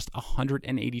throws for just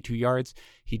 182 yards.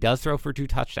 He does throw for 2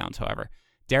 touchdowns, however.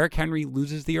 Derrick Henry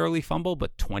loses the early fumble,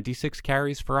 but 26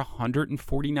 carries for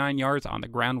 149 yards on the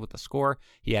ground with the score.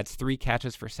 He adds 3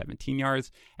 catches for 17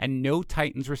 yards, and no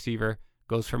Titans receiver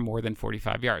goes for more than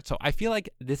 45 yards. So I feel like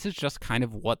this is just kind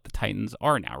of what the Titans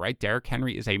are now, right? Derrick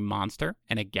Henry is a monster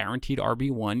and a guaranteed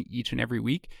RB1 each and every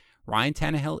week. Ryan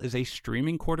Tannehill is a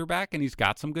streaming quarterback, and he's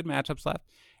got some good matchups left,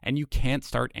 and you can't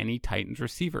start any Titans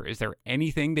receiver. Is there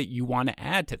anything that you want to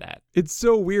add to that? It's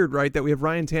so weird, right, that we have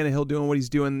Ryan Tannehill doing what he's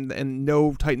doing and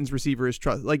no Titans receiver is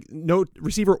no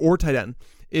receiver or tight end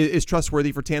is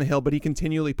trustworthy for Tannehill, but he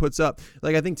continually puts up,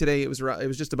 like, I think today it was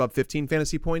just above 15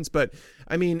 fantasy points, but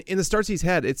I mean, in the starts he's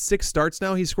had, it's 6 starts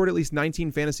now, he's scored at least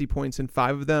 19 fantasy points in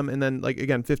 5 of them, and then, like,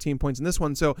 again, 15 points in this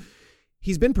one, so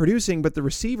he's been producing, but the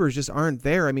receivers just aren't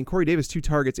there. I mean, Corey Davis, 2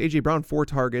 targets. A.J. Brown, 4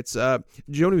 targets.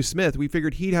 Jonnu Smith, we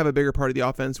figured he'd have a bigger part of the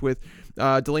offense with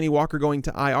Delaney Walker going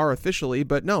to IR officially,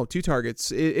 but no, 2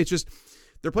 targets. It's just,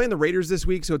 they're playing the Raiders this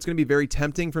week, so it's going to be very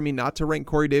tempting for me not to rank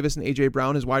Corey Davis and A.J.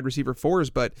 Brown as wide receiver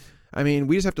 4s, but I mean,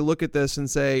 we just have to look at this and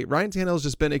say Ryan Tannehill's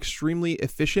just been extremely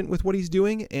efficient with what he's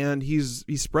doing, and he's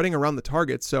spreading around the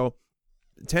targets, so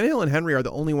Tannehill and Henry are the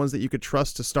only ones that you could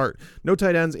trust to start. No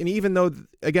tight ends. And even though the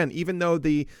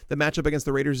matchup against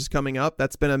the Raiders is coming up,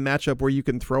 that's been a matchup where you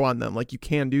can throw on them. Like, you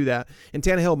can do that. And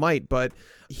Tannehill might, but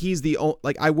he's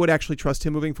I would actually trust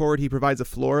him moving forward. He provides a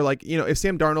floor. Like, if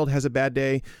Sam Darnold has a bad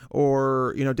day,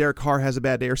 or, Derek Carr has a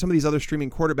bad day, or some of these other streaming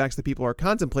quarterbacks that people are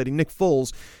contemplating, Nick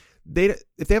Foles,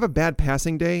 if they have a bad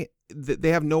passing day, they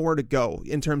have nowhere to go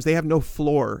in terms, they have no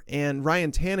floor. And Ryan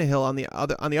Tannehill on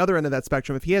the other end of that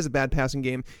spectrum, if he has a bad passing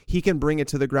game, he can bring it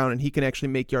to the ground and he can actually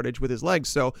make yardage with his legs.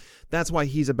 So that's why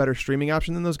he's a better streaming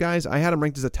option than those guys. I had him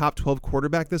ranked as a top 12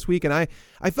 quarterback this week, and I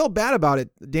felt bad about it,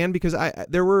 Dan, because the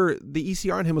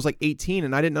ECR on him was like 18,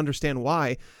 and I didn't understand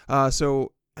why.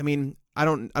 So I mean, I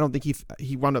don't think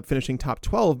he wound up finishing top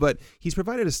 12, but he's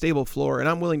provided a stable floor, and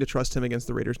I'm willing to trust him against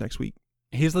the Raiders next week.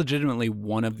 He's legitimately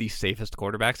one of the safest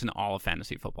quarterbacks in all of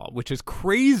fantasy football, which is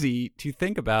crazy to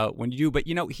think about when you do. But,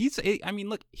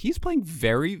 he's playing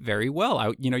very, very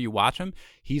well. You watch him.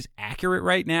 He's accurate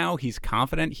right now. He's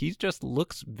confident. He just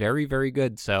looks very, very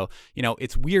good. So,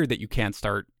 it's weird that you can't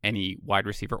start any wide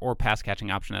receiver or pass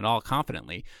catching option at all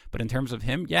confidently. But in terms of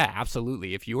him, yeah,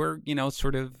 absolutely. If you are,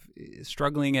 sort of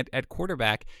struggling at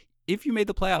quarterback, if you made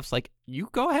the playoffs, you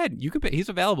go ahead. He's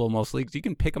available in most leagues. You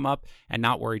can pick him up and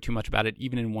not worry too much about it,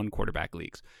 even in 1 quarterback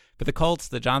leagues. For the Colts,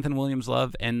 the Jonathan Williams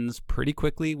love ends pretty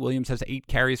quickly. Williams has 8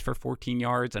 carries for 14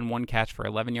 yards and 1 catch for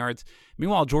 11 yards.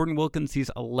 Meanwhile, Jordan Wilkins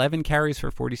sees 11 carries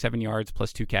for 47 yards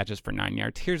plus 2 catches for 9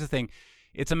 yards. Here's the thing.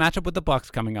 It's a matchup with the Bucs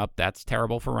coming up. That's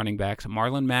terrible for running backs.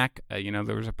 Marlon Mack, there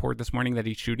was a report this morning that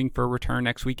he's shooting for a return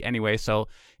next week anyway. So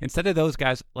instead of those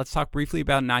guys, let's talk briefly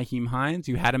about Nyheim Hines.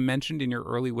 You had him mentioned in your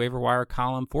early waiver wire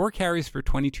column. 4 carries for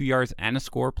 22 yards and a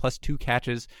score plus 2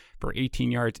 catches for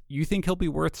 18 yards. You think he'll be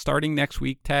worth starting next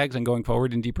week, Tags, and going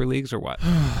forward in deeper leagues, or what?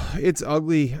 It's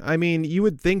ugly. I mean, you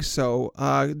would think so.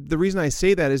 The reason I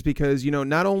say that is because,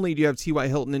 not only do you have T.Y.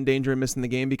 Hilton in danger of missing the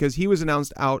game because he was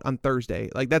announced out on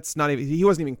Thursday. That's not even, he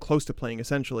wasn't even close to playing,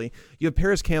 essentially. You have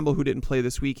Paris Campbell, who didn't play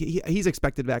this week. He's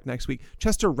expected back next week.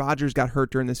 Chester Rogers got hurt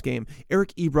during this game.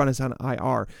 Eric Ebron is on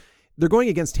IR. They're going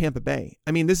against Tampa Bay.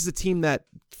 I mean, this is a team that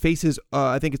faces,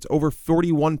 I think it's over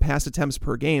 41 pass attempts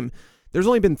per game. There's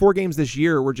only been 4 games this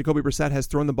year where Jacoby Brissett has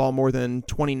thrown the ball more than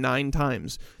 29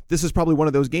 times. This is probably one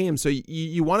of those games. So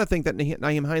you want to think that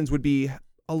Nyheim Hines would be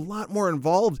a lot more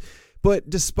involved. But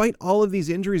despite all of these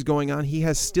injuries going on, he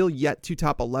has still yet to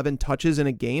top 11 touches in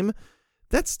a game.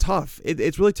 That's tough.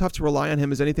 It's really tough to rely on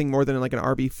him as anything more than like an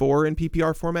RB4 in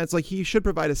PPR formats. He should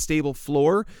provide a stable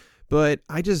floor, but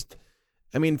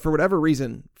for whatever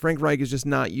reason, Frank Reich is just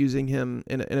not using him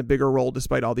in a bigger role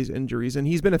despite all these injuries. And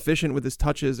he's been efficient with his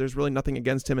touches. There's really nothing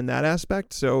against him in that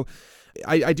aspect. So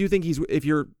I do think if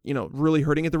you're, really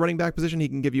hurting at the running back position, he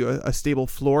can give you a stable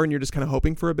floor and you're just kind of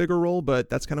hoping for a bigger role, but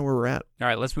that's kind of where we're at. All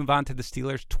right, let's move on to the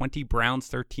Steelers. 20 Browns,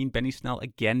 13. Benny Snell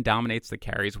again dominates the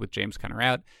carries with James Conner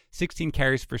out. 16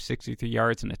 carries for 63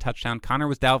 yards and a touchdown. Conner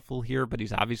was doubtful here, but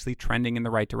he's obviously trending in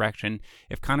the right direction.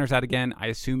 If Conner's out again, I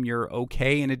assume you're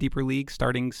okay in a deeper league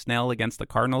starting Snell against the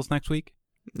Cardinals next week?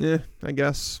 Yeah, I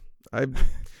guess.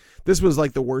 This was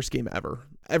like the worst game ever.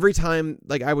 Every time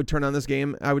I would turn on this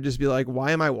game, I would just be like,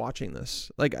 why am I watching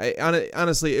this?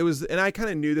 Honestly, it was, and I kind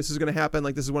of knew this was going to happen.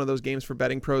 This is one of those games for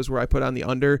betting pros where I put on the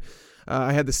under.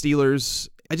 I had the Steelers.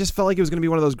 I just felt like it was going to be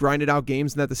one of those grinded out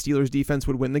games and that the Steelers defense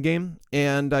would win the game.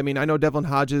 And I mean, I know Devlin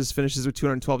Hodges finishes with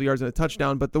 212 yards and a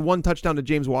touchdown, but the one touchdown to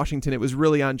James Washington, it was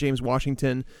really on James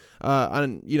Washington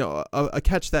on, a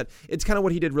catch that it's kind of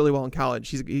what he did really well in college.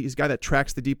 He's a guy that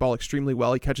tracks the deep ball extremely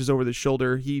well. He catches over the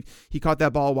shoulder. He caught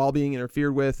that ball while being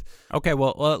interfered with. Okay,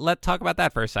 well, let's talk about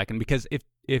that for a second, because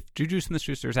if Juju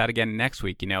Smith-Schuster's out again next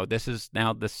week, this is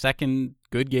now the second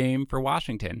good game for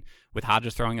Washington with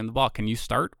Hodges throwing in the ball. Can you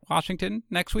start Washington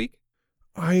next week?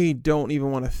 I don't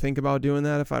even want to think about doing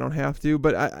that if I don't have to,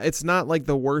 but it's not like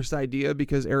the worst idea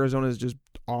because Arizona is just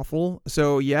awful.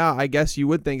 So yeah, I guess you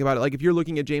would think about it. If you're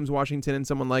looking at James Washington and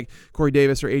someone like Corey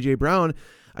Davis or A.J. Brown,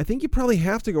 I think you probably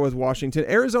have to go with Washington.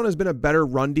 Arizona's been a better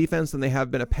run defense than they have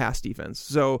been a pass defense.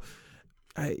 So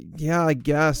I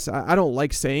guess I don't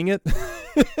like saying it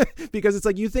because it's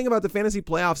you think about the fantasy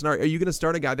playoffs and are you going to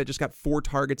start a guy that just got 4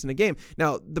 targets in a game?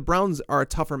 Now, the Browns are a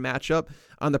tougher matchup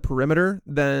on the perimeter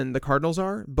than the Cardinals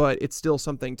are, but it's still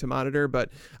something to monitor.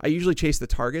 But I usually chase the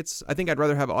targets. I think I'd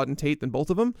rather have Auden Tate than both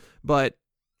of them, but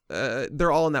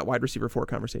they're all in that wide receiver 4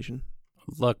 conversation.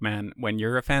 Look, man, when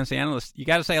you're a fantasy analyst, you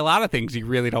got to say a lot of things you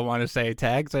really don't want to say,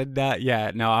 Tags. And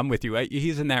I'm with you.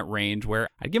 He's in that range where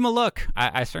I'd give him a look.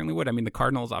 I certainly would. I mean, the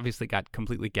Cardinals obviously got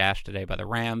completely gashed today by the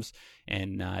Rams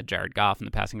and Jared Goff in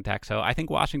the passing attack. So I think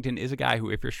Washington is a guy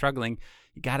who, if you're struggling,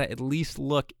 you got to at least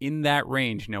look in that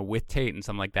range, with Tate and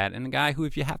something like that. And a guy who,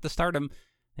 if you have to start him,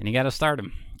 then you got to start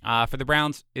him. For the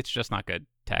Browns, it's just not good.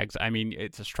 Tags. I mean,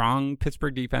 it's a strong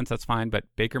Pittsburgh defense. That's fine. But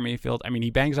Baker Mayfield,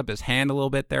 he bangs up his hand a little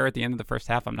bit there at the end of the first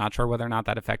half. I'm not sure whether or not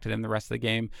that affected him the rest of the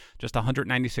game. Just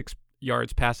 196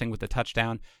 yards passing with a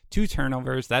touchdown, 2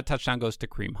 turnovers. That touchdown goes to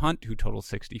Kareem Hunt, who totaled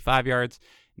 65 yards.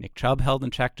 Nick Chubb held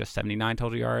in check, just 79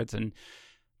 total yards.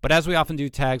 But as we often do,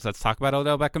 Tags, let's talk about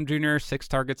Odell Beckham Jr. 6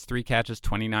 targets, 3 catches,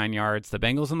 29 yards. The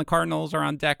Bengals and the Cardinals are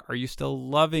on deck. Are you still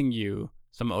loving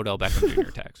some Odell Beckham Jr.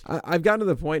 Tags? I've gotten to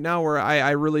the point now where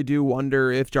I really do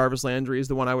wonder if Jarvis Landry is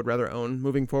the one I would rather own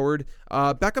moving forward.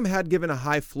 Beckham had given a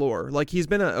high floor. He's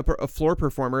been a floor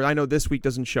performer. I know this week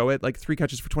doesn't show it. 3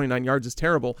 catches for 29 yards is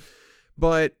terrible.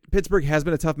 But Pittsburgh has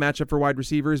been a tough matchup for wide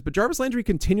receivers. But Jarvis Landry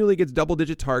continually gets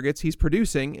double-digit targets. He's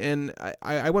producing. And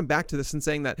I went back to this and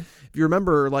saying that, if you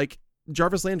remember,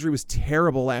 Jarvis Landry was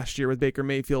terrible last year with Baker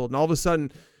Mayfield. And all of a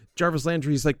sudden, Jarvis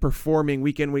Landry's performing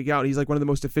week in, week out. He's one of the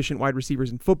most efficient wide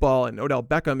receivers in football, and Odell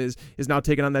Beckham is now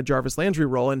taking on that Jarvis Landry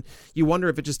role. And you wonder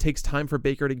if it just takes time for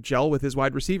Baker to gel with his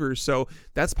wide receivers. So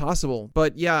that's possible.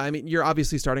 But yeah, you're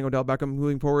obviously starting Odell Beckham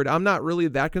moving forward. I'm not really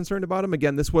that concerned about him.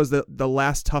 Again, this was the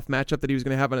last tough matchup that he was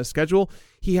going to have on his schedule.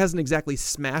 He hasn't exactly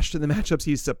smashed in the matchups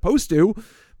he's supposed to,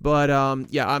 but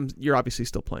you're obviously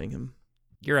still playing him.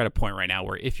 You're at a point right now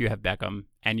where if you have Beckham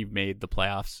and you've made the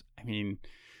playoffs,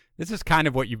 this is kind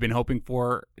of what you've been hoping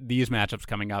for. These matchups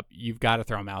coming up, you've got to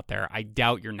throw them out there. I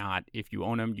doubt you're not. If you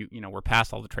own them, we're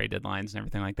past all the trade deadlines and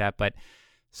everything like that. But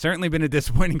certainly been a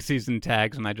disappointing season,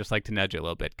 Tags, and I just like to nudge you a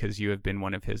little bit because you have been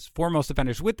one of his foremost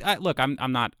defenders. Look, I'm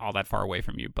not all that far away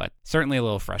from you, but certainly a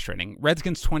little frustrating.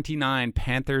 Redskins 29,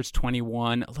 Panthers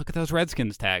 21. Look at those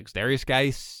Redskins, Tags. Darius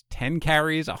Geis, 10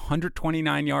 carries,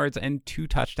 129 yards, and 2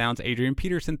 touchdowns. Adrian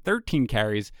Peterson, 13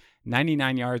 carries,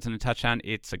 99 yards and a touchdown.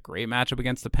 It's a great matchup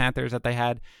against the Panthers that they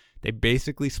had. They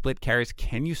basically split carries.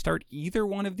 Can you start either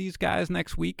one of these guys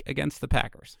next week against the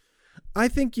Packers? I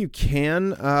think you can.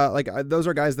 Those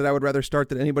are guys that I would rather start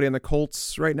than anybody on the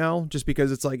Colts right now, just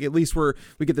because it's at least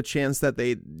we get the chance that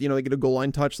they get a goal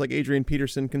line touch. Adrian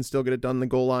Peterson can still get it done in the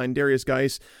goal line. Darius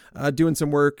Geis doing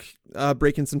some work,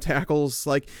 breaking some tackles.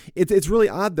 It's really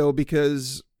odd though,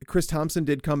 because Chris Thompson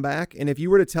did come back, and if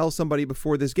you were to tell somebody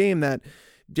before this game that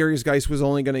Darius Geis was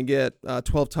only going to get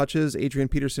 12 touches, Adrian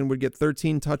Peterson would get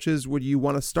 13 touches, would you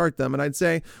want to start them? And I'd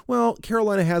say, well,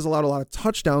 Carolina has allowed a lot of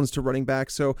touchdowns to running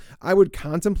backs, so I would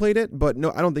contemplate it, but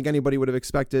no, I don't think anybody would have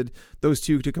expected those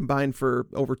two to combine for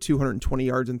over 220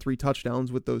 yards and 3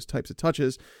 touchdowns with those types of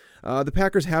touches. The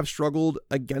Packers have struggled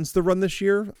against the run this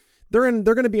year. They're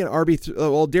going to be an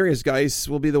RB3. Darius Geis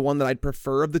will be the one that I'd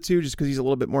prefer of the two, just because he's a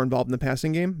little bit more involved in the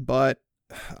passing game, but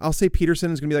I'll say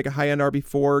Peterson is going to be like a high-end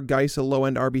RB4, Geis a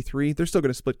low-end RB3. They're still going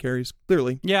to split carries,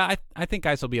 clearly. Yeah, I think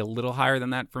Geis will be a little higher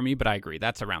than that for me, but I agree.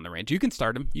 That's around the range. You can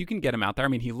start him. You can get him out there. I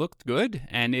mean, he looked good,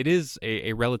 and it is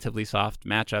a relatively soft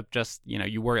matchup. Just,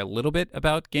 you worry a little bit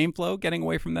about game flow getting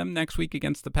away from them next week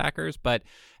against the Packers, but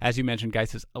as you mentioned,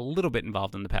 Geis is a little bit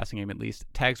involved in the passing game at least.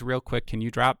 Tags real quick. Can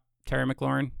you drop Terry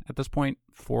McLaurin at this point?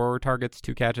 4 targets,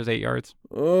 2 catches, 8 yards.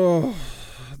 Oh,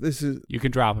 You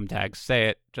can drop him, Tags. Say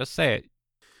it. Just say it.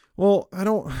 Well, I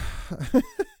don't.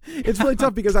 It's really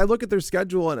tough because I look at their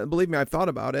schedule and believe me, I've thought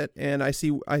about it. And I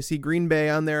see Green Bay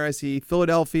on there. I see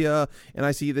Philadelphia, and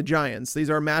I see the Giants. These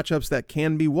are matchups that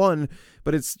can be won,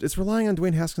 but it's relying on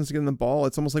Dwayne Haskins to get in the ball.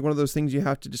 It's almost like one of those things you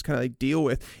have to just kind of like deal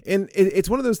with. And it's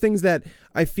one of those things that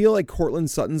I feel like Courtland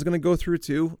Sutton's going to go through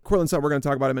too. Courtland Sutton, we're going to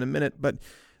talk about him in a minute, but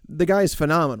the guy is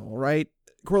phenomenal, right?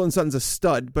 Courtland Sutton's a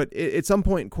stud, but at some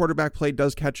point, quarterback play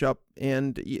does catch up,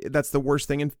 and that's the worst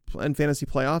thing in fantasy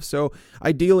playoffs. So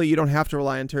ideally, you don't have to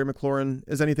rely on Terry McLaurin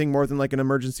as anything more than like an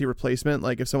emergency replacement.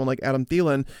 Like if someone like Adam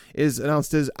Thielen is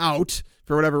announced as out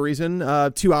for whatever reason,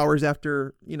 2 hours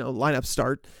after lineup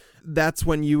start, that's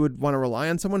when you would want to rely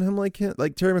on someone like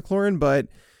Terry McLaurin. But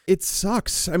it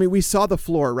sucks. I mean, we saw the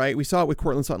floor, right? We saw it with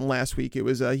Courtland Sutton last week. It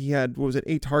was he had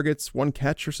 8 targets, 1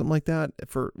 catch or something like that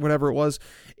for whatever it was,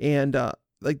 and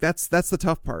that's the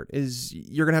tough part is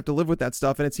you're going to have to live with that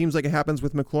stuff. And it seems like it happens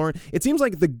with McLaurin. It seems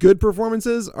like the good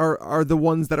performances are the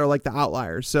ones that are like the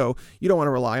outliers. So you don't want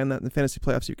to rely on that in the fantasy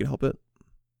playoffs. You can help it.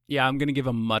 Yeah, I'm going to give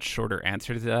a much shorter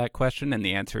answer to that question. And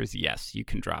the answer is yes, you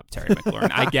can drop Terry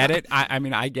McLaurin. I get it. I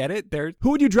mean, I get it.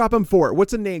 Who would you drop him for?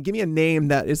 What's a name? Give me a name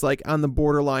that is like on the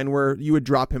borderline where you would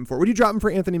drop him for. Would you drop him for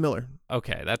Anthony Miller?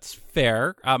 Okay, that's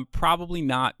fair. Probably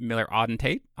not Miller, Auden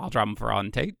Tate. I'll drop him for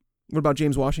Auden Tate. What about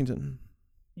James Washington?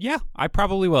 Yeah, I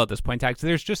probably will at this point, Tags.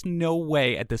 There's just no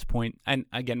way at this point. And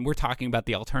again, we're talking about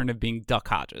the alternative being Duck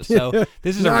Hodges. So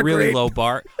this is a really low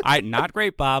bar. Not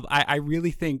great, Bob. I really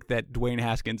think that Dwayne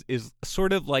Haskins is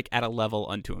sort of like at a level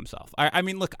unto himself. I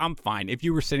mean, look, I'm fine. If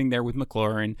you were sitting there with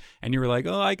McLaurin and you were like,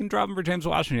 oh, I can drop him for James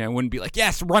Washington, I wouldn't be like,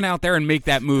 yes, run out there and make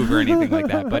that move or anything like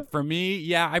that. But for me,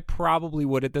 yeah, I probably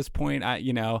would at this point.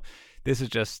 This is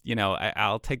just,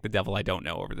 I'll take the devil I don't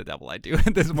know over the devil I do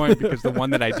at this point because the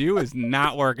one that I do is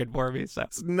not working for me. So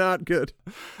it's not good.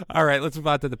 All right, let's move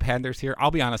on to the Panthers here. I'll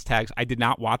be honest, Tags, I did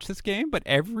not watch this game, but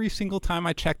every single time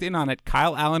I checked in on it,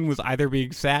 Kyle Allen was either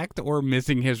being sacked or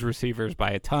missing his receivers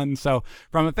by a ton. So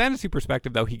from a fantasy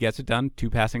perspective, though, he gets it done. 2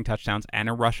 passing touchdowns and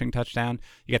a rushing touchdown.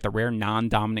 You get the rare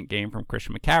non-dominant game from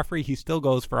Christian McCaffrey. He still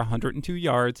goes for 102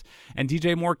 yards. And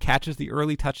DJ Moore catches the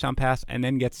early touchdown pass and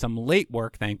then gets some late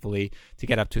work, thankfully, to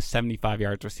get up to 75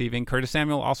 yards receiving. Curtis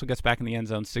Samuel also gets back in the end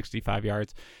zone, 65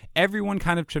 yards. Everyone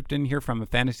kind of chipped in here from a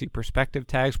fantasy perspective,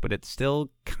 Tags, but it still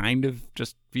kind of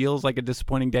just feels like a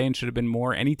disappointing day and should have been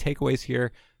more. Any takeaways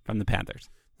here from the Panthers?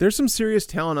 There's some serious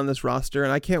talent on this roster,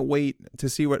 and I can't wait to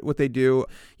see what they do.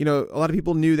 A lot of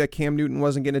people knew that Cam Newton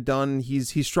wasn't getting it done.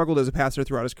 He's struggled as a passer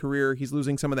throughout his career. He's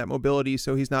losing some of that mobility,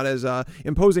 so he's not as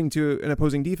imposing to an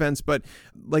opposing defense. But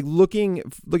like looking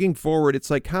forward,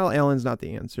 it's like Kyle Allen's not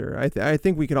the answer. I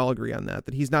think we can all agree on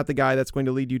that he's not the guy that's going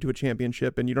to lead you to a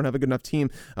championship, and you don't have a good enough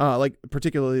team, like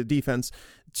particularly the defense,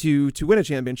 to win a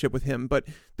championship with him. But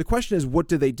the question is, what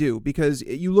do they do? Because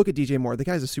you look at DJ Moore, the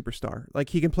guy's a superstar. Like,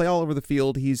 he can play all over the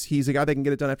field. He's a guy that can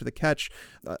get it done after the catch.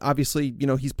 Obviously,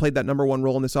 he's played that number 1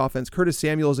 role in this offense. Curtis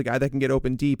Samuel is a guy that can get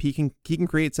open deep. He can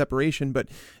create separation, but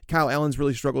Kyle Allen's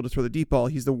really struggled to throw the deep ball.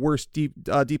 He's the worst deep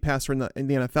passer in the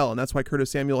NFL, and that's why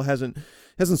Curtis Samuel hasn't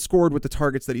scored with the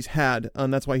targets that he's had.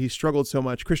 That's why he's struggled so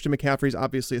much. Christian McCaffrey's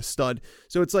obviously a stud.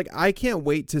 So it's like, I can't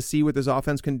wait to see what this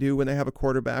offense can do when they have a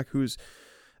quarterback who's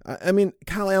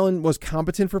Kyle Allen was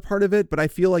competent for part of it, but I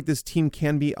feel like this team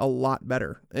can be a lot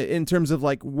better in terms of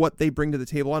like what they bring to the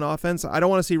table on offense. I don't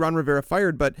want to see Ron Rivera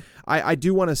fired, but I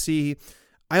do want to see.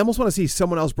 I almost want to see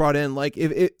someone else brought in. Like,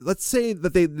 let's say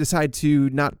that they decide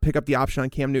to not pick up the option on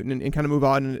Cam Newton and kind of move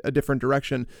on in a different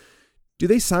direction. Do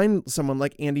they sign someone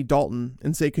like Andy Dalton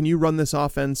and say, can you run this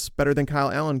offense better than Kyle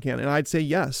Allen can? And I'd say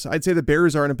yes. I'd say the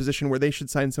Bears are in a position where they should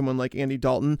sign someone like Andy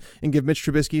Dalton and give Mitch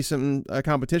Trubisky some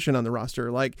competition on the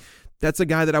roster. Like, that's a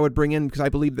guy that I would bring in because I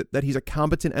believe that he's a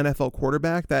competent NFL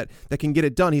quarterback that can get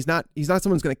it done. He's not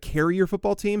someone who's going to carry your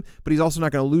football team, but he's also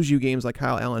not going to lose you games like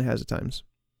Kyle Allen has at times.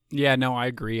 Yeah, no, I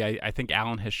agree. I think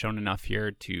Allen has shown enough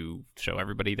here to show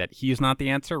everybody that he is not the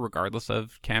answer, regardless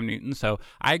of Cam Newton. So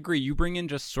I agree. You bring in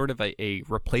just sort of a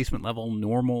replacement level,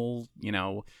 normal,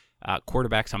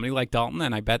 quarterback, somebody like Dalton,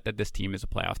 and I bet that this team is a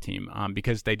playoff team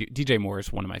because they do. DJ Moore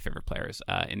is one of my favorite players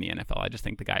in the NFL. I just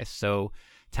think the guy is so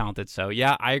talented. So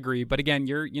yeah, I agree. But again,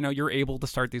 you're able to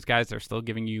start these guys. They're still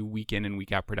giving you week in and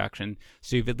week out production.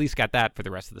 So you've at least got that for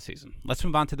the rest of the season. Let's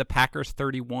move on to the Packers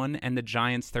 31 and the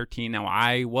Giants 13. Now,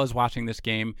 I was watching this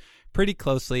game pretty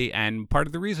closely, and part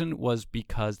of the reason was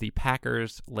because the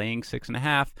Packers laying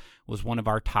 6.5 was one of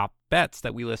our top bets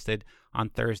that we listed on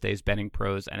Thursday's Betting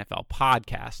Pros NFL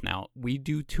podcast. Now, we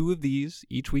do 2 of these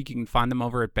each week. You can find them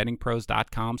over at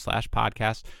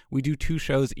bettingpros.com/podcast. We do 2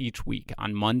 shows each week.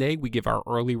 On Monday, we give our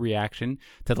early reaction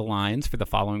to the lines for the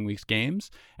following week's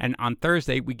games. And on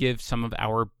Thursday, we give some of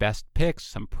our best picks,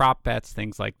 some prop bets,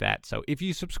 things like that. So if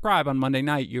you subscribe on Monday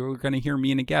night, you're going to hear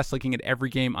me and a guest looking at every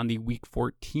game on the Week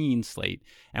 14 slate.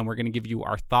 And we're going to give you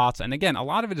our thoughts. And again, a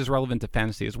lot of it is relevant to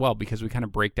fantasy as well because we kind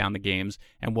of break down the games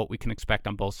and what we can expect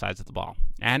on both sides of the ball.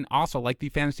 And also, like the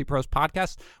Fantasy Pros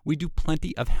podcast, we do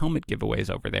plenty of helmet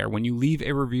giveaways over there. When you leave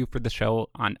a review for the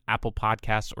show on Apple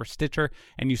Podcasts or Stitcher,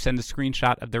 and you send a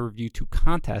screenshot of the review to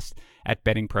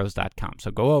contest@bettingpros.com.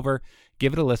 So go over,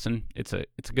 give it a listen. It's a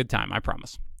good time, I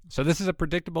promise. So this is a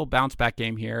predictable bounce-back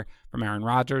game here from Aaron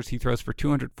Rodgers. He throws for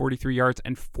 243 yards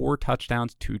and 4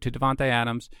 touchdowns, 2 to Davante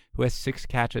Adams, who has 6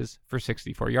 catches for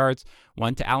 64 yards,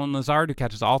 1 to Allen Lazard, who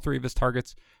catches all 3 of his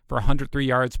targets for 103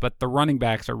 yards. But the running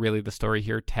backs are really the story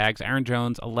here. Tags Aaron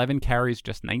Jones, 11 carries,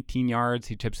 just 19 yards.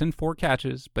 He chips in 4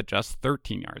 catches, but just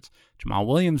 13 yards. Jamal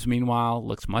Williams, meanwhile,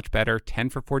 looks much better, 10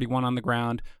 for 41 on the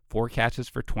ground, 4 catches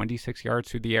for 26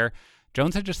 yards through the air.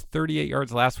 Jones had just 38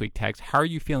 yards last week, Tags. How are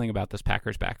you feeling about this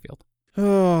Packers backfield?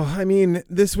 Oh, I mean,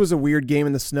 this was a weird game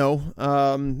in the snow.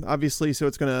 Obviously, so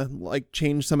it's going to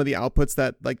change some of the outputs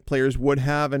that players would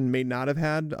have and may not have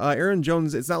had. Aaron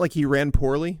Jones, it's not like he ran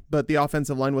poorly, but the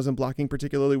offensive line wasn't blocking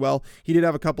particularly well. He did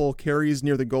have a couple carries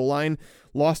near the goal line,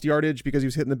 lost yardage because he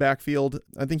was hit in the backfield.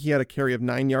 I think he had a carry of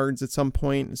 9 yards at some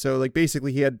point. So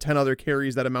basically he had 10 other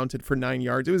carries that amounted for 9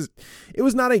 yards. It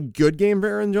was not a good game for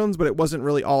Aaron Jones, but it wasn't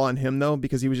really all on him though,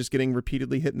 because he was just getting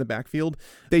repeatedly hit in the backfield.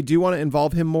 They do want to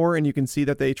involve him more, and you can see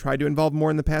that they tried to involve more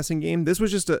in the passing game. This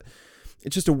was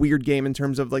it's just a weird game in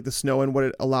terms of the snow and what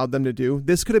it allowed them to do.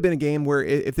 This could have been a game where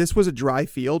if this was a dry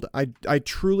field, I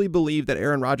truly believe that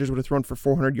Aaron Rodgers would have thrown for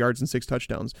 400 yards and 6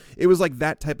 touchdowns. It was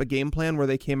that type of game plan where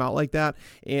they came out like that.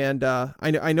 And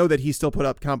I know that he still put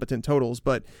up competent totals,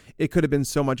 but it could have been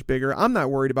so much bigger. I'm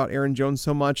not worried about Aaron Jones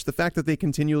so much. The fact that they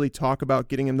continually talk about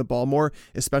getting him the ball more,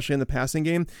 especially in the passing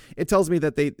game, it tells me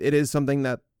that it is something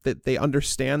that they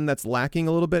understand that's lacking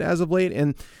a little bit as of late.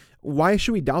 And why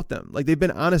should we doubt them? They've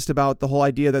been honest about the whole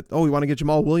idea that, we want to get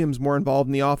Jamal Williams more involved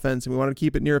in the offense and we want to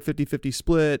keep it near a 50-50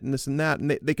 split and this and that.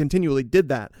 And they continually did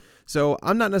that. So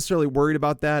I'm not necessarily worried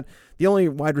about that. The only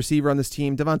wide receiver on this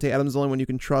team, Davante Adams, is the only one you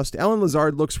can trust. Allen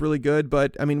Lazard looks really good,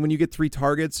 but I mean, when you get 3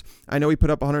 targets, I know he put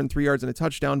up 103 yards and a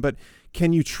touchdown, but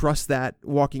can you trust that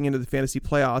walking into the fantasy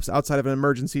playoffs outside of an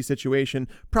emergency situation?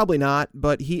 Probably not,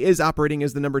 but he is operating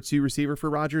as the number 2 receiver for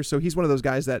Rodgers, so he's one of those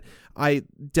guys that I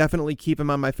definitely keep him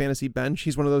on my fantasy bench.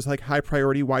 He's one of those high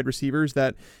priority wide receivers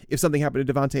that if something happened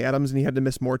to Davante Adams and he had to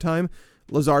miss more time,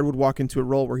 Lazard would walk into a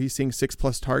role where he's seeing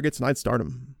 6+ targets, and I'd start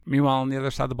him. Meanwhile, on the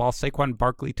other side of the ball, Saquon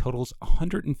Barkley totals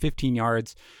 115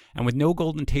 yards, and with no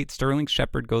Golden Tate, Sterling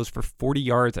Shepard goes for 40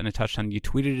 yards and a touchdown. You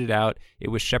tweeted it out. It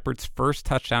was Shepard's first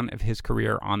touchdown of his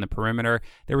career on the perimeter.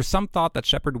 There was some thought that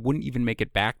Shepard wouldn't even make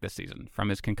it back this season from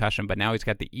his concussion, but now he's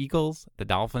got the Eagles, the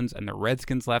Dolphins, and the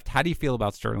Redskins left. How do you feel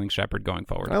about Sterling Shepard going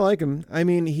forward? I like him. I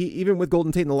mean, he even with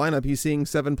Golden Tate in the lineup, he's seeing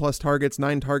 7+ targets,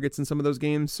 9 targets in some of those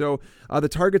games. So the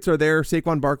targets are there.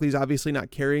 Saquon Barkley's obviously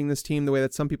not carrying this team the way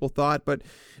that some people thought, but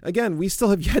again, we still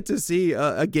have yet to see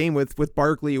a game with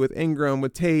Barkley, with Ingram,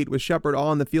 with Tate, with Shepard all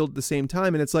on the field at the same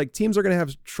time. And it's teams are going to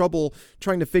have trouble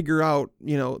trying to figure out,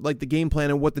 the game plan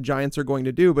and what the Giants are going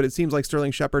to do. But it seems like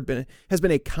Sterling Shepard has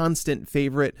been a constant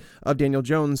favorite of Daniel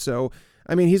Jones. So,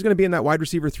 I mean, he's going to be in that wide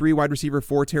receiver 3, wide receiver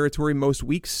 4 territory most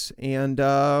weeks. And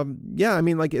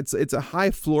it's a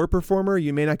high floor performer.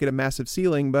 You may not get a massive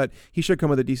ceiling, but he should come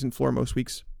with a decent floor most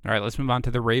weeks. All right, let's move on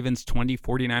to the Ravens 20,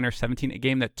 49ers 17, a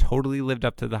game that totally lived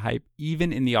up to the hype,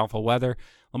 even in the awful weather.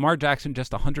 Lamar Jackson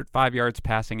just 105 yards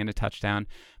passing and a touchdown,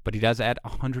 but he does add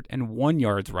 101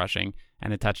 yards rushing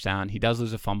and a touchdown. He does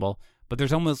lose a fumble, but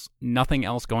there's almost nothing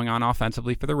else going on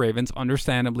offensively for the Ravens,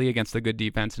 understandably, against the good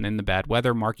defense and in the bad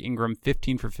weather. Mark Ingram,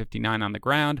 15 for 59 on the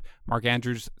ground. Mark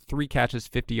Andrews, 3 catches,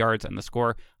 50 yards, and the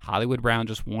score. Hollywood Brown,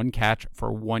 just 1 catch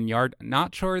for 1 yard.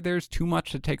 Not sure there's too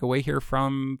much to take away here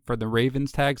for the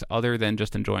Ravens tags other than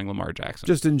just enjoying Lamar Jackson.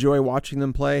 Just enjoy watching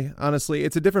them play. Honestly,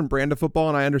 it's a different brand of football,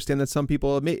 and I understand that some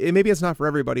people, maybe it's not for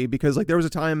everybody, because like there was a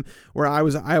time where I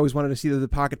always wanted to see the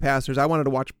pocket passers. I wanted to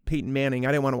watch Peyton Manning.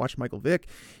 I didn't want to watch Michael Vick,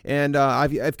 and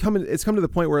it's come to the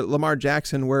point where Lamar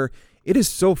Jackson, where it is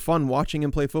so fun watching him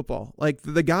play football. Like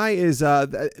the guy is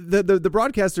the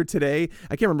broadcaster today,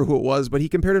 I can't remember who it was, but he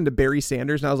compared him to Barry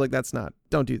Sanders, and I was like,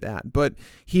 don't do that. But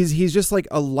he's just like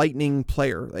a lightning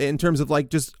player in terms of like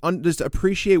just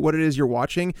appreciate what it is you're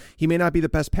watching. He may not be the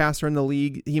best passer in the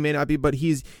league, he may not be, but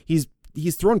he's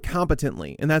thrown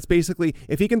competently, and that's basically,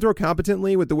 if he can throw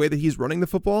competently with the way that he's running the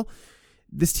football,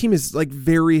 this team is like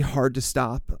very hard to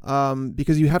stop,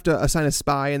 because you have to assign a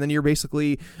spy, and then you're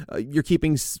basically you're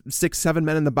keeping 6-7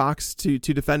 men in the box to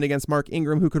defend against Mark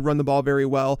Ingram, who could run the ball very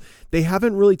well. They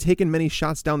haven't really taken many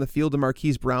shots down the field to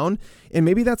Marquise Brown, and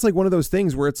maybe that's like one of those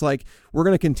things where it's like, we're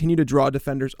going to continue to draw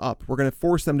defenders up. We're going to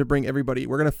force them to bring everybody.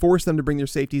 We're going to force them to bring their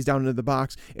safeties down into the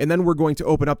box, and then we're going to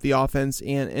open up the offense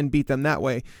and beat them that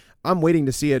way. I'm waiting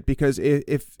to see it, because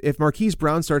if Marquise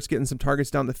Brown starts getting some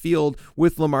targets down the field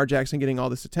with Lamar Jackson getting all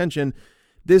this attention,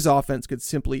 this offense could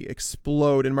simply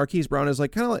explode. And Marquise Brown is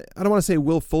like kind of like, I don't want to say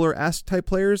Will Fuller-esque type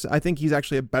players. I think he's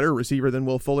actually a better receiver than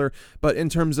Will Fuller, but in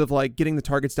terms of like getting the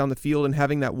targets down the field and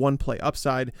having that one play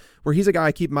upside, where he's a guy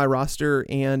I keep in my roster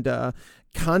and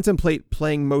contemplate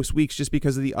playing most weeks just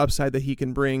because of the upside that he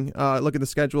can bring. Look at the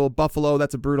schedule. Buffalo,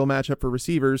 that's a brutal matchup for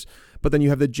receivers, but then you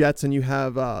have the Jets and you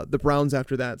have the Browns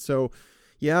after that. So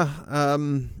yeah,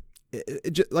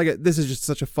 this is just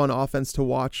such a fun offense to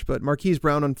watch. But Marquise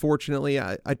Brown, unfortunately,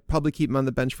 I'd probably keep him on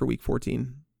the bench for week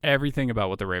 14. Everything about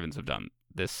what the Ravens have done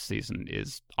this season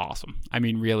is awesome. I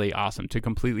mean, really awesome. To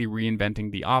completely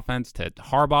reinventing the offense, to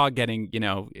Harbaugh getting,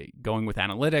 going with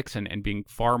analytics and being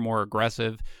far more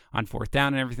aggressive on 4th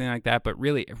down and everything like that. But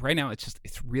really, right now, it's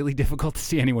really difficult to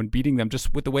see anyone beating them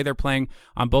just with the way they're playing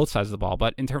on both sides of the ball.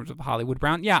 But in terms of Hollywood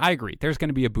Brown, yeah, I agree. There's going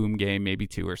to be a boom game, maybe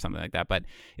 2 or something like that. But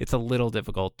it's a little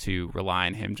difficult to rely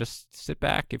on him. Just sit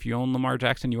back. If you own Lamar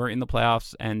Jackson, you are in the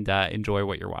playoffs, and enjoy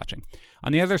what you're watching.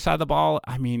 On the other side of the ball,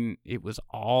 I mean, it was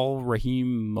all Raheem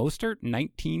Mostert,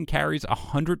 19 carries,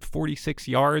 146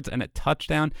 yards, and a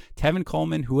touchdown. Tevin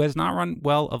Coleman, who has not run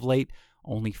well of late,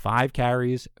 only 5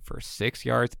 carries for 6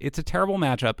 yards. It's a terrible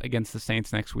matchup against the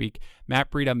Saints next week.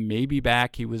 Matt Breida may be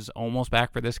back. He was almost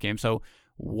back for this game. So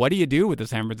what do you do with the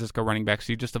San Francisco running backs?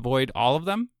 Do you just avoid all of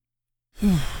them?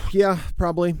 Yeah,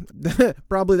 probably. That's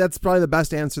probably the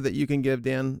best answer that you can give,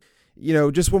 Dan.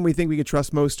 Just when we think we can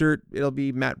trust Mostert, it'll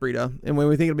be Matt Breida. And when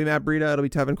we think it'll be Matt Breida, it'll be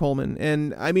Tevin Coleman.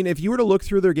 And I mean, if you were to look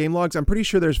through their game logs, I'm pretty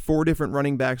sure there's 4 different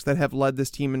running backs that have led this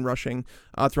team in rushing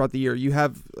throughout the year. You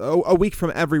have a week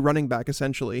from every running back,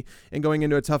 essentially. And going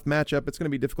into a tough matchup, it's going to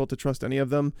be difficult to trust any of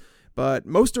them. But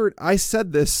Mostert, I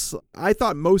said this, I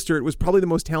thought Mostert was probably the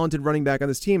most talented running back on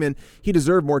this team, and he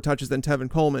deserved more touches than Tevin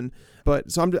Coleman.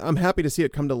 But so I'm happy to see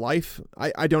it come to life.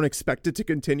 I don't expect it to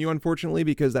continue, unfortunately,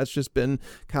 because that's just been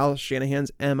Kyle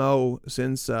Shanahan's MO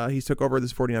since he took over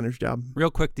this 49ers job.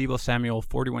 Real quick, Deebo Samuel,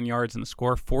 41 yards in the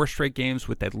score, 4 straight games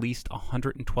with at least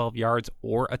 112 yards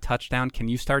or a touchdown. Can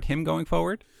you start him going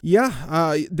forward?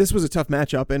 Yeah, this was a tough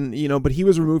matchup, and but he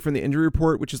was removed from the injury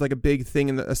report, which is like a big thing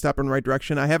and a step in the right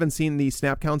direction. I haven't seen the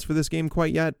snap counts for this game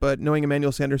quite yet, but knowing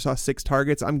Emmanuel Sanders saw 6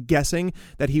 targets, I'm guessing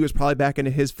that he was probably back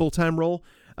into his full-time role.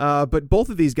 But both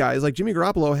of these guys, like Jimmy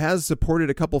Garoppolo, has supported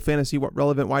a couple fantasy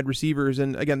relevant wide receivers.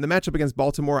 And again, the matchup against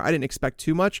Baltimore, I didn't expect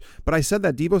too much, but I said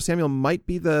that Deebo Samuel might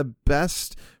be the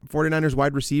best 49ers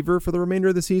wide receiver for the remainder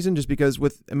of the season, just because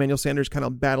with Emmanuel Sanders kind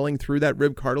of battling through that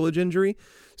rib cartilage injury.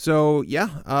 So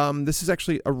yeah, this is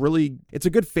actually it's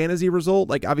a good fantasy result.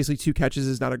 Like obviously 2 catches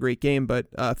is not a great game, but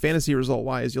fantasy result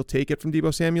wise, you'll take it from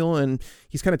Deebo Samuel, and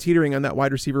he's kind of teetering on that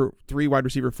wide receiver 3, wide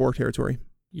receiver 4 territory.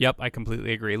 Yep, I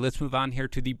completely agree. Let's move on here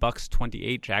to the Bucs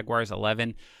 28, Jaguars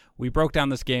 11. We broke down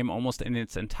this game almost in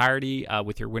its entirety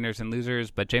with your winners and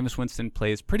losers, but Jameis Winston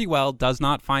plays pretty well, does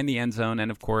not find the end zone,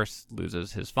 and of course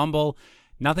loses his fumble.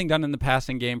 Nothing done in the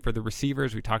passing game for the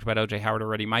receivers. We talked about O.J. Howard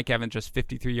already. Mike Evans just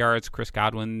 53 yards. Chris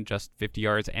Godwin just 50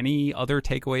 yards. Any other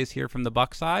takeaways here from the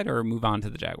Bucs side, or move on to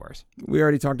the Jaguars? We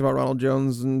already talked about Ronald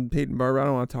Jones and Peyton Barber. I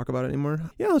don't want to talk about it anymore.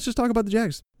 Yeah, let's just talk about the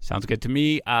Jags. Sounds good to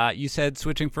me. You said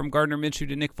switching from Gardner Minshew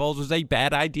to Nick Foles was a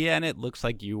bad idea, and it looks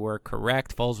like you were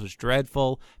correct. Foles was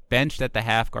dreadful. Benched at the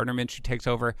half. Gardner Minshew takes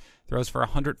over, throws for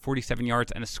 147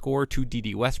 yards and a score to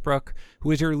D.D. Westbrook,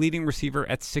 who is your leading receiver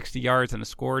at 60 yards and a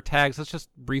score. Tags, let's just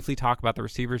briefly talk about the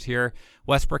receivers here.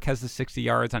 Westbrook has the 60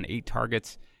 yards on 8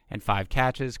 targets and 5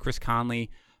 catches. Chris Conley,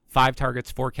 5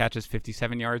 targets, 4 catches,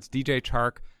 57 yards. DJ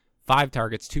Chark, 5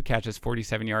 targets, 2 catches,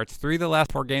 47 yards. 3 of the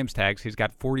last 4 games tags, he's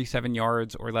got 47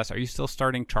 yards or less. Are you still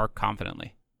starting Chark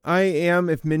confidently? I am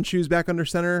if Minshew's back under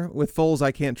center. With Foles,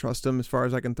 I can't trust him as far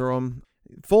as I can throw him.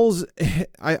 Foles,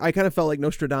 I kind of felt like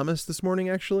Nostradamus this morning,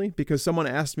 actually, because someone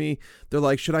asked me, they're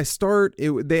like, should I start?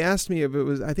 They asked me if it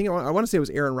was, I want to say it was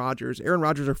Aaron Rodgers. Aaron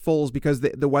Rodgers or Foles because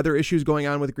the weather issues going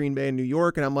on with Green Bay and New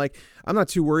York. And I'm like, I'm not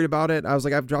too worried about it. I was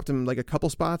like, I've dropped him like a couple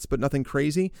spots, but nothing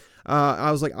crazy. I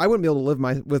was like, I wouldn't be able to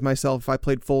live with myself if I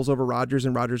played Foles over Rodgers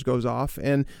and Rodgers goes off.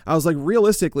 And I was like,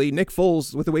 realistically, Nick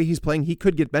Foles, with the way he's playing, he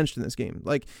could get benched in this game.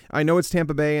 Like, I know it's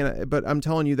Tampa Bay, but I'm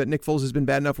telling you that Nick Foles has been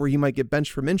bad enough where he might get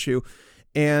benched for Minshew.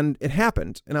 And it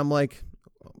happened. And I'm like,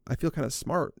 I feel kind of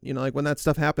smart. Like when that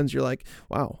stuff happens, you're like,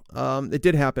 wow, it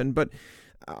did happen. But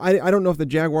I don't know if the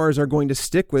Jaguars are going to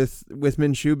stick with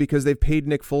Minshew because they've paid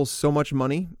Nick Foles so much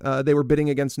money. They were bidding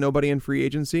against nobody in free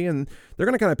agency, and they're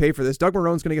going to kind of pay for this. Doug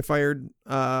Marrone's going to get fired.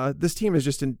 This team is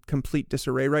just in complete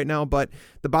disarray right now. But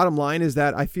the bottom line is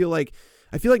that I feel like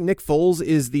Nick Foles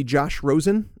is the Josh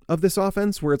Rosen of this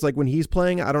offense, where it's like when he's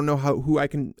playing, I don't know who I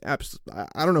can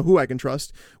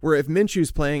trust. Where if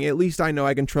Minshew's playing, at least I know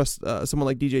I can trust someone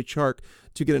like DJ Chark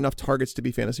to get enough targets to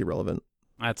be fantasy relevant.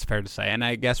 That's fair to say, and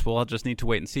I guess we'll just need to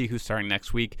wait and see who's starting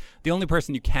next week. The only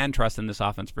person you can trust in this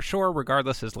offense for sure,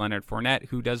 regardless, is Leonard Fournette,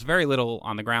 who does very little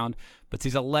on the ground, but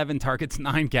sees 11 targets,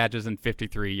 9 catches, and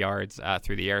 53 yards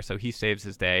through the air, so he saves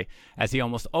his day, as he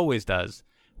almost always does.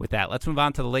 With that, let's move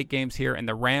on to the late games here. And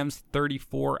the Rams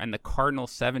 34 and the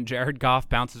Cardinals 7. Jared Goff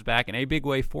bounces back in a big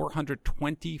way,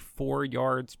 424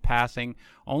 yards passing,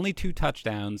 only 2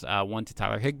 touchdowns, one to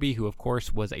Tyler Higbee, who of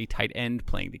course was a tight end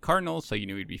playing the Cardinals, so you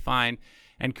knew he'd be fine,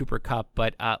 and Cooper Kupp.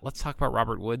 But let's talk about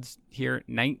Robert Woods here.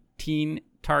 19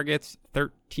 targets,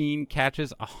 13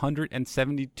 catches,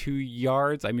 172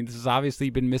 yards. I mean, this has obviously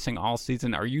been missing all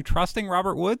season. Are you trusting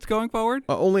Robert Woods going forward?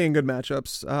 Only in good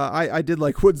matchups. I did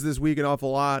like Woods this week an awful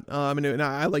lot. And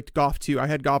I liked Goff too. I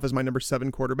had Goff as my number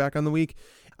 7 quarterback on the week.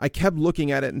 I kept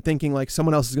looking at it and thinking like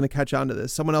someone else is going to catch on to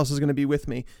this. Someone else is going to be with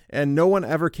me. And no one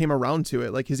ever came around to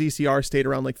it. Like his ECR stayed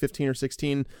around like 15 or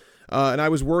 16. And I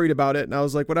was worried about it, and I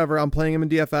was like, whatever, I'm playing him in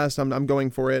DFS, I'm going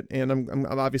for it, and I'm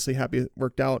obviously happy it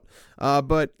worked out.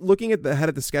 But looking at the head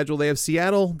of the schedule, they have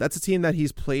Seattle. That's a team that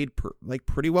he's played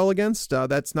pretty well against.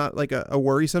 That's not like a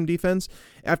worrisome defense.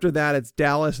 After that, it's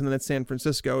Dallas, and then it's San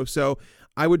Francisco. So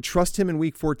I would trust him in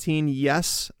Week 14,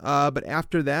 yes. But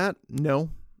after that, no.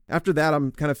 After that,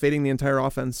 I'm kind of fading the entire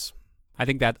offense. I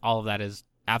think that all of that is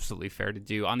absolutely fair to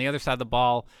do. On the other side of the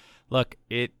ball, look,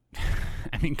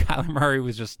 Kyler Murray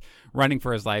was just running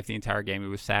for his life the entire game. He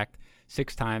was sacked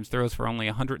 6 times, throws for only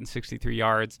 163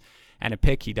 yards and a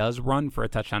pick. He does run for a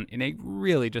touchdown, and it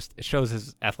really just shows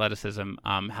his athleticism,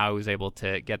 how he was able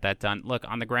to get that done. Look,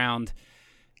 on the ground,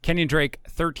 Kenyon Drake,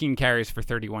 13 carries for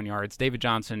 31 yards. David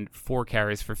Johnson, 4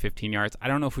 carries for 15 yards. I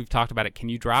don't know if we've talked about it. Can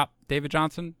you drop David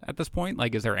Johnson at this point?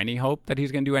 Like, is there any hope that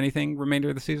he's going to do anything remainder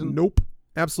of the season? Nope.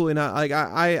 Absolutely not. Like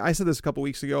I said this a couple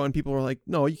weeks ago, and people were like,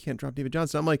 "No, you can't drop David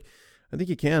Johnson." I'm like, I think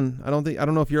you can. I don't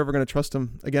know if you're ever going to trust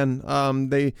him again.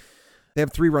 They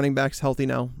have 3 running backs healthy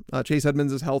now. Chase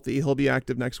Edmonds is healthy; he'll be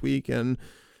active next week, and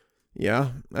yeah,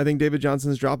 I think David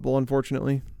Johnson's droppable,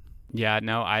 unfortunately. Yeah,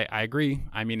 no, I agree.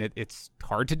 I mean, it's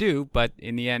hard to do, but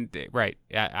in the end, right,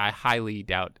 I highly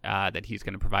doubt that he's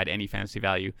going to provide any fantasy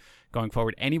value going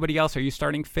forward. Anybody else? Are you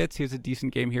starting Fitz? He has a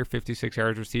decent game here, 56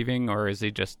 yards receiving, or is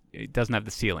he just doesn't have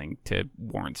the ceiling to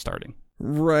warrant starting?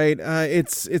 Right.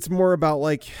 It's more about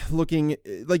like looking,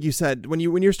 like you said, when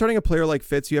you're starting a player like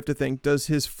Fitz, you have to think, is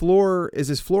his floor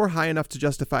high enough to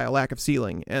justify a lack of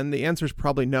ceiling? And the answer is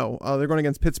probably no. They're going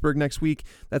against Pittsburgh next week.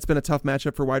 That's been a tough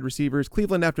matchup for wide receivers.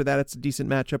 Cleveland after that, it's a decent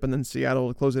matchup, and then Seattle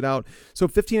to close it out. So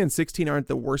 15 and 16 aren't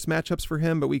the worst matchups for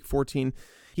him, but week 14,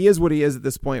 he is what he is at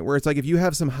this point, where it's like if you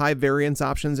have some high variance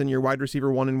options in your wide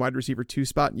receiver 1 and wide receiver 2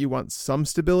 spot, you want some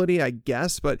stability, I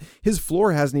guess, but his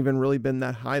floor hasn't even really been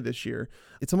that high this year.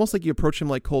 It's almost like you approach him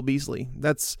like Cole Beasley.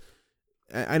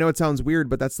 I know it sounds weird,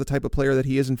 but that's the type of player that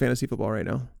he is in fantasy football right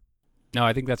now. No,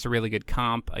 I think that's a really good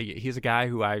comp. He's a guy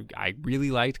who I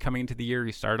really liked coming into the year.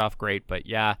 He started off great, but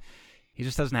yeah, he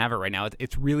just doesn't have it right now.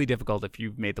 It's really difficult if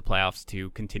you've made the playoffs to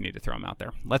continue to throw him out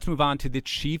there. Let's move on to the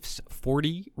Chiefs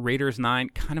 40, Raiders 9.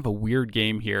 Kind of a weird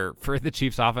game here for the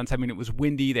Chiefs offense. I mean, it was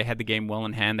windy. They had the game well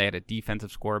in hand. They had a defensive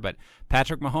score, but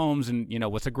Patrick Mahomes,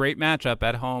 and what's a great matchup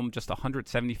at home, just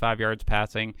 175 yards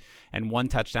passing and 1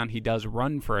 touchdown. He does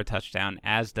run for a touchdown,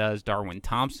 as does Darwin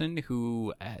Thompson,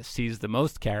 who sees the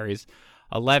most carries,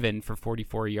 11 for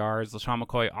 44 yards. LaShawn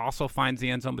McCoy also finds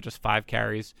the end zone, but just 5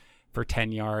 carries for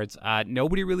 10 yards.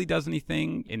 Nobody really does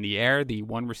anything in the air. The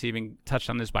one receiving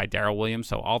touchdown is by Darrell Williams,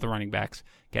 so all the running backs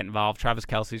get involved. Travis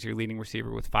Kelce's your leading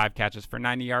receiver with 5 catches for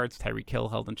 90 yards. Tyreek Hill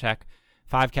held in check,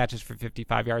 5 catches for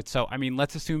 55 yards. So, I mean,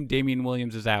 let's assume Damian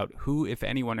Williams is out. Who, if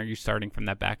anyone, are you starting from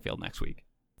that backfield next week?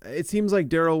 It seems like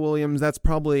Darrell Williams, that's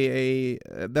probably a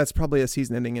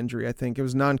season-ending injury, I think. It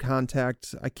was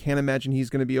non-contact. I can't imagine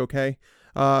he's going to be okay.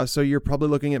 So you're probably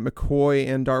looking at McCoy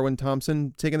and Darwin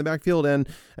Thompson taking the backfield. And,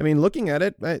 I mean, looking at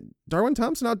it, Darwin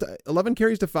Thompson out to 11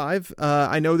 carries to 5.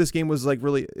 I know this game was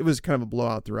it was kind of a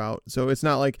blowout throughout. So it's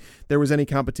not like there was any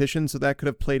competition, so that could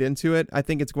have played into it. I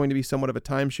think it's going to be somewhat of a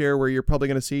timeshare where you're probably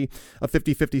going to see a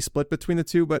 50-50 split between the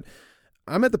two. But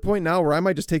I'm at the point now where I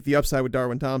might just take the upside with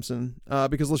Darwin Thompson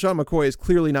because LaShawn McCoy is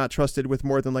clearly not trusted with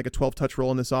more than like a 12-touch role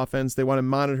in this offense. They want to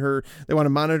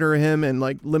monitor him and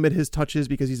like limit his touches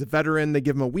because he's a veteran. They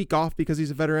give him a week off because he's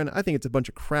a veteran. I think it's a bunch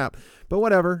of crap, but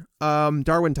whatever.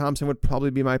 Darwin Thompson would probably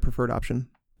be my preferred option.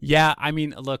 Yeah, I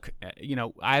mean, look,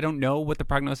 I don't know what the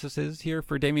prognosis is here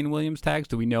for Damian Williams tags.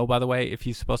 Do we know, by the way, if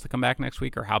he's supposed to come back next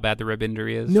week or how bad the rib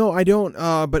injury is? No, I don't.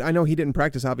 But I know he didn't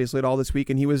practice obviously at all this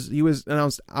week, and he was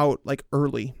announced out like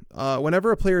early.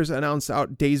 Whenever a player is announced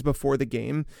out days before the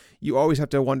game, you always have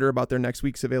to wonder about their next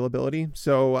week's availability.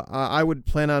 So I would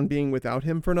plan on being without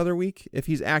him for another week. If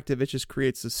he's active, it just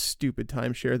creates a stupid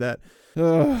timeshare that.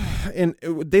 And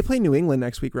they play New England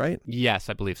next week, right? Yes,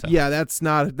 I believe so. Yeah, that's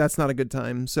not a good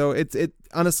time. So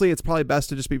honestly, it's probably best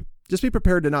to just be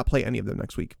prepared to not play any of them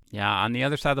next week. Yeah, on the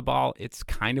other side of the ball, it's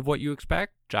kind of what you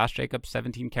expect. Josh Jacobs,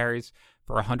 17 carries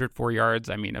for 104 yards.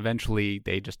 I mean, eventually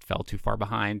they just fell too far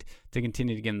behind to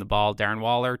continue to get him the ball. Darren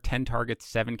Waller, 10 targets,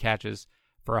 7 catches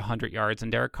for 100 yards.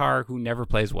 And Derek Carr, who never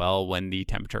plays well when the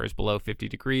temperature is below 50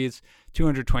 degrees,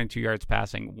 222 yards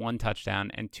passing, 1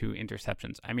 touchdown, and 2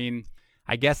 interceptions. I mean,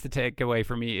 I guess the takeaway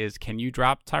for me is, can you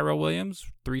drop Tyrell Williams?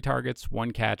 3 targets,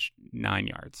 1 catch, 9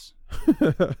 yards.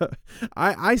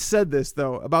 I said this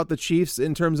though about the Chiefs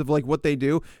in terms of like what they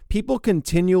do. People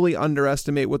continually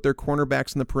underestimate what their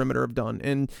cornerbacks in the perimeter have done,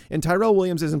 and Tyrell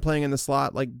Williams isn't playing in the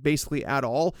slot like basically at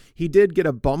all. He did get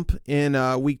a bump in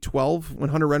week 12 when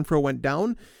Hunter Renfrow went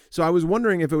down. So I was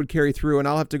wondering if it would carry through, and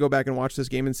I'll have to go back and watch this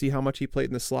game and see how much he played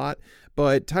in the slot.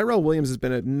 But Tyrell Williams has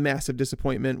been a massive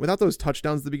disappointment. Without those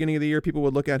touchdowns at the beginning of the year, people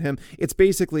would look at him. It's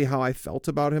basically how I felt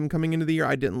about him coming into the year.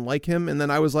 I didn't like him, and then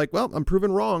I was like, well, I'm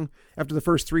proven wrong after the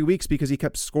first 3 weeks because he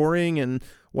kept scoring and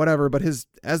whatever. But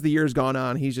as the year's gone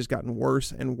on, he's just gotten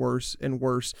worse and worse and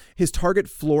worse. His target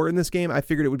floor in this game, I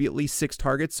figured it would be at least 6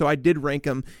 targets, so I did rank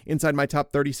him inside my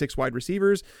top 36 wide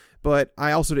receivers. But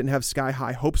I also didn't have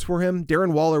sky-high hopes for him.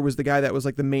 Darren Waller was the guy that was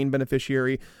like the main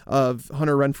beneficiary of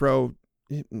Hunter Renfrow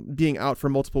being out for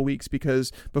multiple weeks,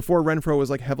 because before Renfrow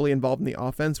was like heavily involved in the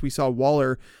offense, we saw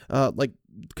Waller like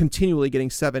continually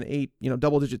getting 7, 8,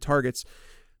 double-digit targets.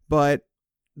 But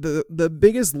the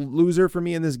biggest loser for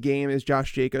me in this game is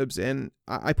Josh Jacobs, and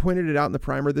I pointed it out in the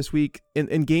primer this week.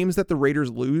 In games that the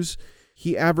Raiders lose,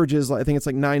 he averages, I think it's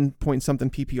like 9 point something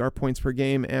PPR points per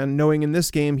game. And knowing in this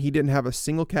game, he didn't have a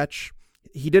single catch.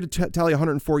 He did tally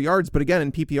 104 yards, but again,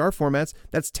 in PPR formats,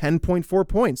 that's 10.4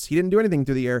 points. He didn't do anything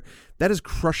through the air. That is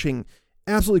crushing,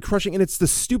 absolutely crushing. And it's the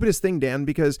stupidest thing, Dan,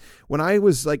 because when I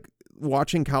was like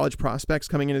watching college prospects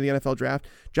coming into the NFL draft,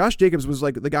 Josh Jacobs was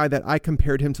like the guy that I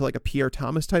compared him to like a Pierre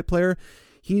Thomas type player.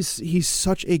 He's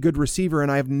such a good receiver,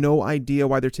 and I have no idea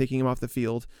why they're taking him off the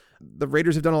field. The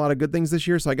Raiders have done a lot of good things this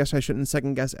year, so I guess I shouldn't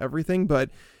second guess everything,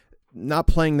 but not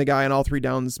playing the guy on all 3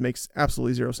 downs makes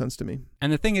absolutely 0 sense to me.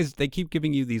 And the thing is, they keep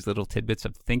giving you these little tidbits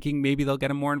of thinking maybe they'll get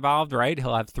him more involved, right?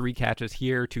 He'll have 3 catches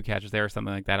here, 2 catches there,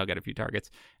 something like that. He'll get a few targets,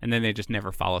 and then they just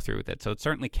never follow through with it. So it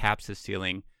certainly caps his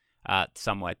ceiling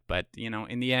somewhat. But,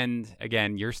 in the end,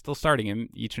 again, you're still starting him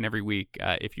each and every week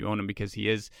if you own him, because he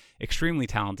is extremely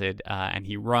talented and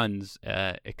he runs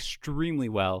extremely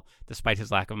well despite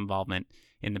his lack of involvement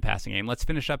in the passing game. Let's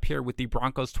finish up here with the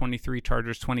Broncos 23,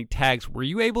 Chargers 20 tags. Were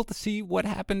you able to see what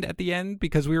happened at the end?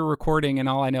 Because we were recording and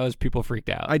all I know is people freaked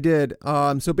out. I did.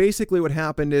 So basically what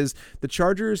happened is the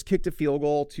Chargers kicked a field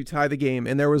goal to tie the game,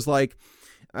 and there was like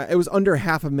it was under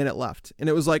half a minute left, and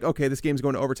it was like, okay, this game's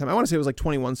going to overtime. I want to say it was like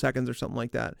 21 seconds or something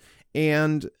like that.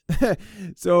 And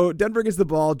so Denver gets the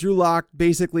ball. Drew Lock,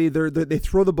 basically, they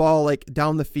throw the ball like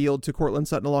down the field to Courtland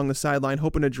Sutton along the sideline,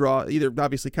 hoping to draw, either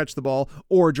obviously catch the ball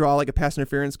or draw like a pass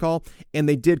interference call. And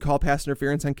they did call pass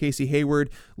interference on Casey Hayward,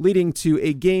 leading to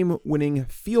a game-winning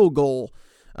field goal.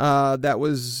 That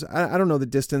was, I don't know the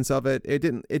distance of it.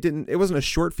 It wasn't a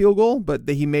short field goal, but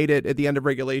he made it at the end of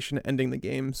regulation, ending the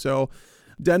game. So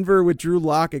Denver with Drew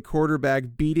Lock at quarterback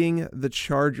beating the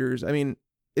Chargers. I mean,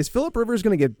 is Phillip Rivers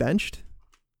going to get benched?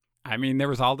 I mean, there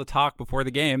was all the talk before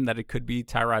the game that it could be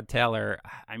Tyrod Taylor.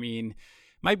 I mean,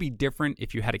 might be different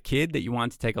if you had a kid that you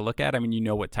wanted to take a look at. I mean, you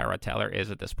know what Tyrod Taylor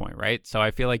is at this point, right? So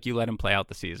I feel like you let him play out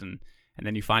the season, and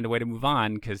then you find a way to move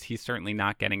on because he's certainly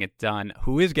not getting it done.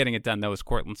 Who is getting it done, though, is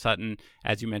Courtland Sutton.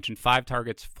 As you mentioned, 5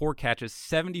 targets, 4 catches,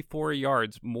 74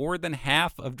 yards, more than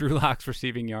half of Drew Lock's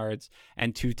receiving yards,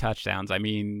 and 2 touchdowns. I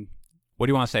mean, what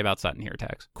do you want to say about Sutton here,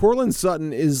 Tex? Courtland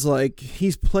Sutton is like,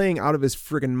 he's playing out of his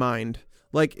friggin' mind.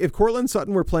 Like, if Courtland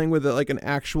Sutton were playing with like an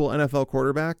actual NFL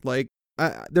quarterback, like,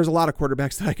 there's a lot of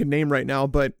quarterbacks that I could name right now,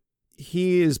 but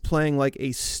he is playing like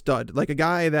a stud, like a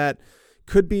guy that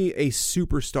could be a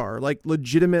superstar, like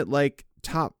legitimate, like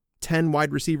top 10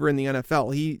 wide receiver in the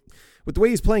NFL. With the way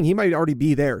he's playing, he might already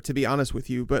be there, to be honest with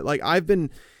you. But like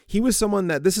he was someone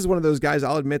that, this is one of those guys,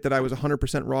 I'll admit that I was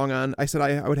 100% wrong on. I said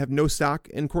I would have no stock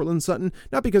in Courtland Sutton,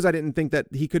 not because I didn't think that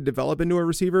he could develop into a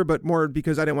receiver, but more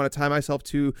because I didn't want to tie myself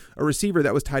to a receiver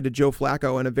that was tied to Joe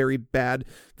Flacco and a very bad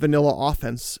vanilla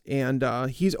offense. And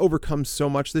he's overcome so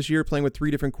much this year, playing with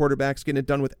 3 different quarterbacks, getting it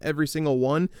done with every single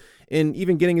one, and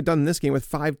even getting it done in this game with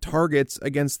 5 targets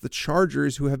against the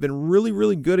Chargers, who have been really,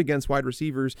 really good against wide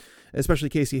receivers, especially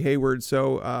Casey Hayward.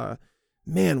 So,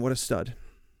 man, what a stud.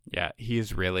 Yeah, he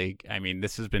is really, I mean,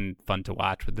 this has been fun to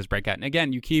watch with this breakout. And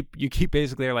again, you keep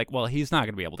basically are like, well, he's not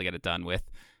going to be able to get it done with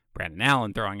Brandon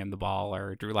Allen throwing him the ball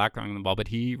or Drew Lock throwing him the ball, but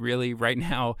he really right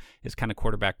now is kind of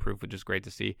quarterback proof, which is great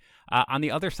to see. On the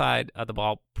other side of the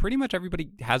ball, pretty much everybody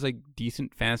has a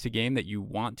decent fantasy game that you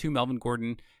want to. Melvin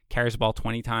Gordon carries the ball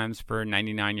 20 times for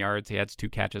 99 yards. He has 2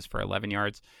 catches for 11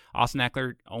 yards. Austin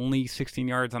Eckler, only 16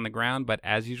 yards on the ground, but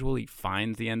as usual, he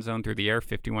finds the end zone through the air,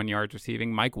 51 yards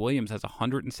receiving. Mike Williams has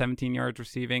 117 yards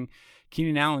receiving.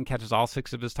 Keenan Allen catches all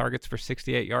 6 of his targets for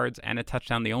 68 yards and a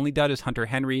touchdown. The only dud is Hunter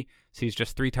Henry. Sees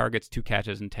just 3 targets, 2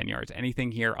 catches, and 10 yards.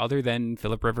 Anything here other than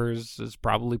Phillip Rivers is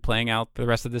probably playing out for the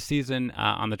rest of the season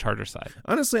on the Chargers side?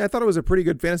 Honestly, I thought it was a pretty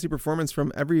good fantasy performance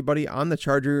from everybody on the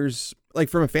Chargers, like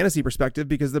from a fantasy perspective,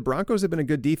 because the Broncos have been a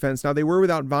good defense. Now, they were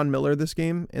without Von Miller this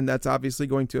game, and that's obviously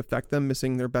going to affect them,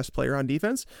 missing their best player on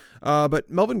defense. But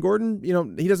Melvin Gordon,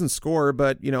 he doesn't score,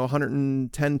 but,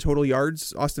 110 total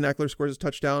yards. Austin Eckler scores a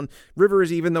touchdown.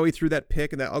 Rivers, even though he threw that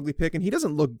pick and that ugly pick, and he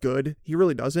doesn't look good. He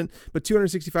really doesn't. But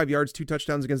 265 yards, 2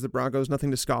 touchdowns against the Broncos,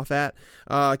 nothing to scoff at.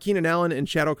 Keenan Allen in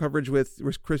shadow coverage with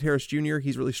Chris Harris Jr.,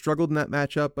 he's really struggled in that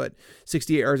matchup, but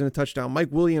 68 yards and a touchdown. Mike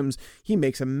Williams, he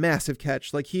makes a massive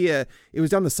catch. Like it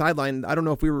was down the sideline. I don't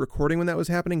know if we were recording when that was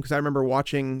happening, because I remember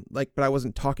watching, but I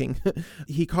wasn't talking.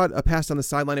 He caught a pass on the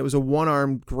sideline. It was a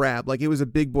one-arm grab. Like, it was a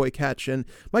big boy catch. And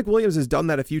Mike Williams has done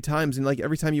that a few times. And like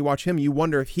every time you watch him, you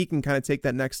wonder if he can kind of take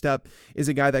that next step, is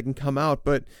a guy that can come out.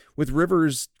 But with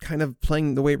Rivers kind of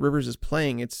playing the way Rivers is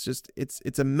playing, it's just, it's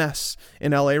a mess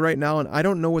in LA right now. And I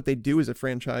don't know what they do as a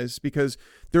franchise, because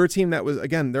they're a team that was,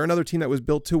 again, they're another team that was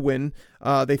built to win.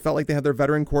 They felt like they had their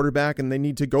veteran quarterback and they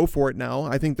need to go for it now.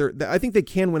 I think they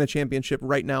can win a championship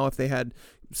right now if they had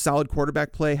solid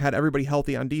quarterback play, had everybody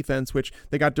healthy on defense, which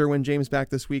they got Derwin James back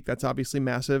this week. That's obviously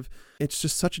massive. It's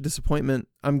just such a disappointment.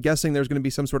 I'm guessing there's going to be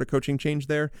some sort of coaching change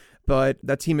there, but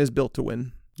that team is built to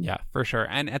win. Yeah, for sure.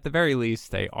 And at the very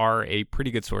least, they are a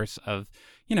pretty good source of,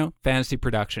 fantasy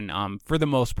production. For the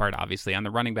most part, obviously, on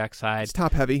the running back side. It's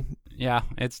top heavy. Yeah,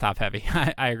 it's top heavy.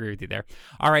 I agree with you there.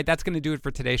 All right, that's going to do it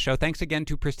for today's show. Thanks again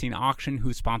to Pristine Auction,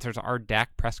 who sponsors our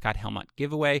Dak Prescott helmet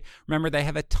giveaway. Remember, they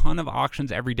have a ton of auctions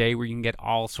every day where you can get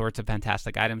all sorts of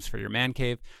fantastic items for your man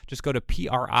cave. Just go to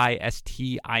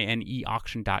PRISTINE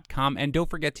auction.com, and don't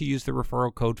forget to use the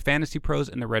referral code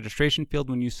FANTASYPROS in the registration field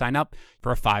when you sign up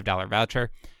for a $5 voucher.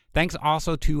 Thanks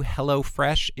also to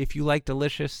HelloFresh. If you like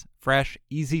delicious, fresh,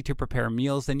 easy to prepare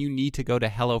meals, then you need to go to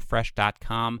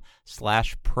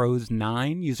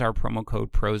HelloFresh.com/pros9. Use our promo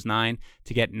code pros9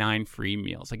 to get 9 free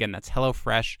meals. Again, that's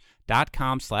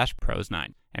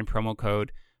HelloFresh.com/pros9 and promo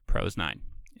code pros9.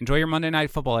 Enjoy your Monday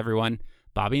Night Football, everyone.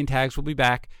 Bobby and Tags will be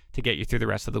back to get you through the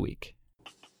rest of the week.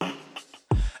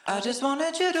 I just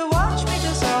wanted you to watch me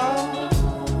dissolve.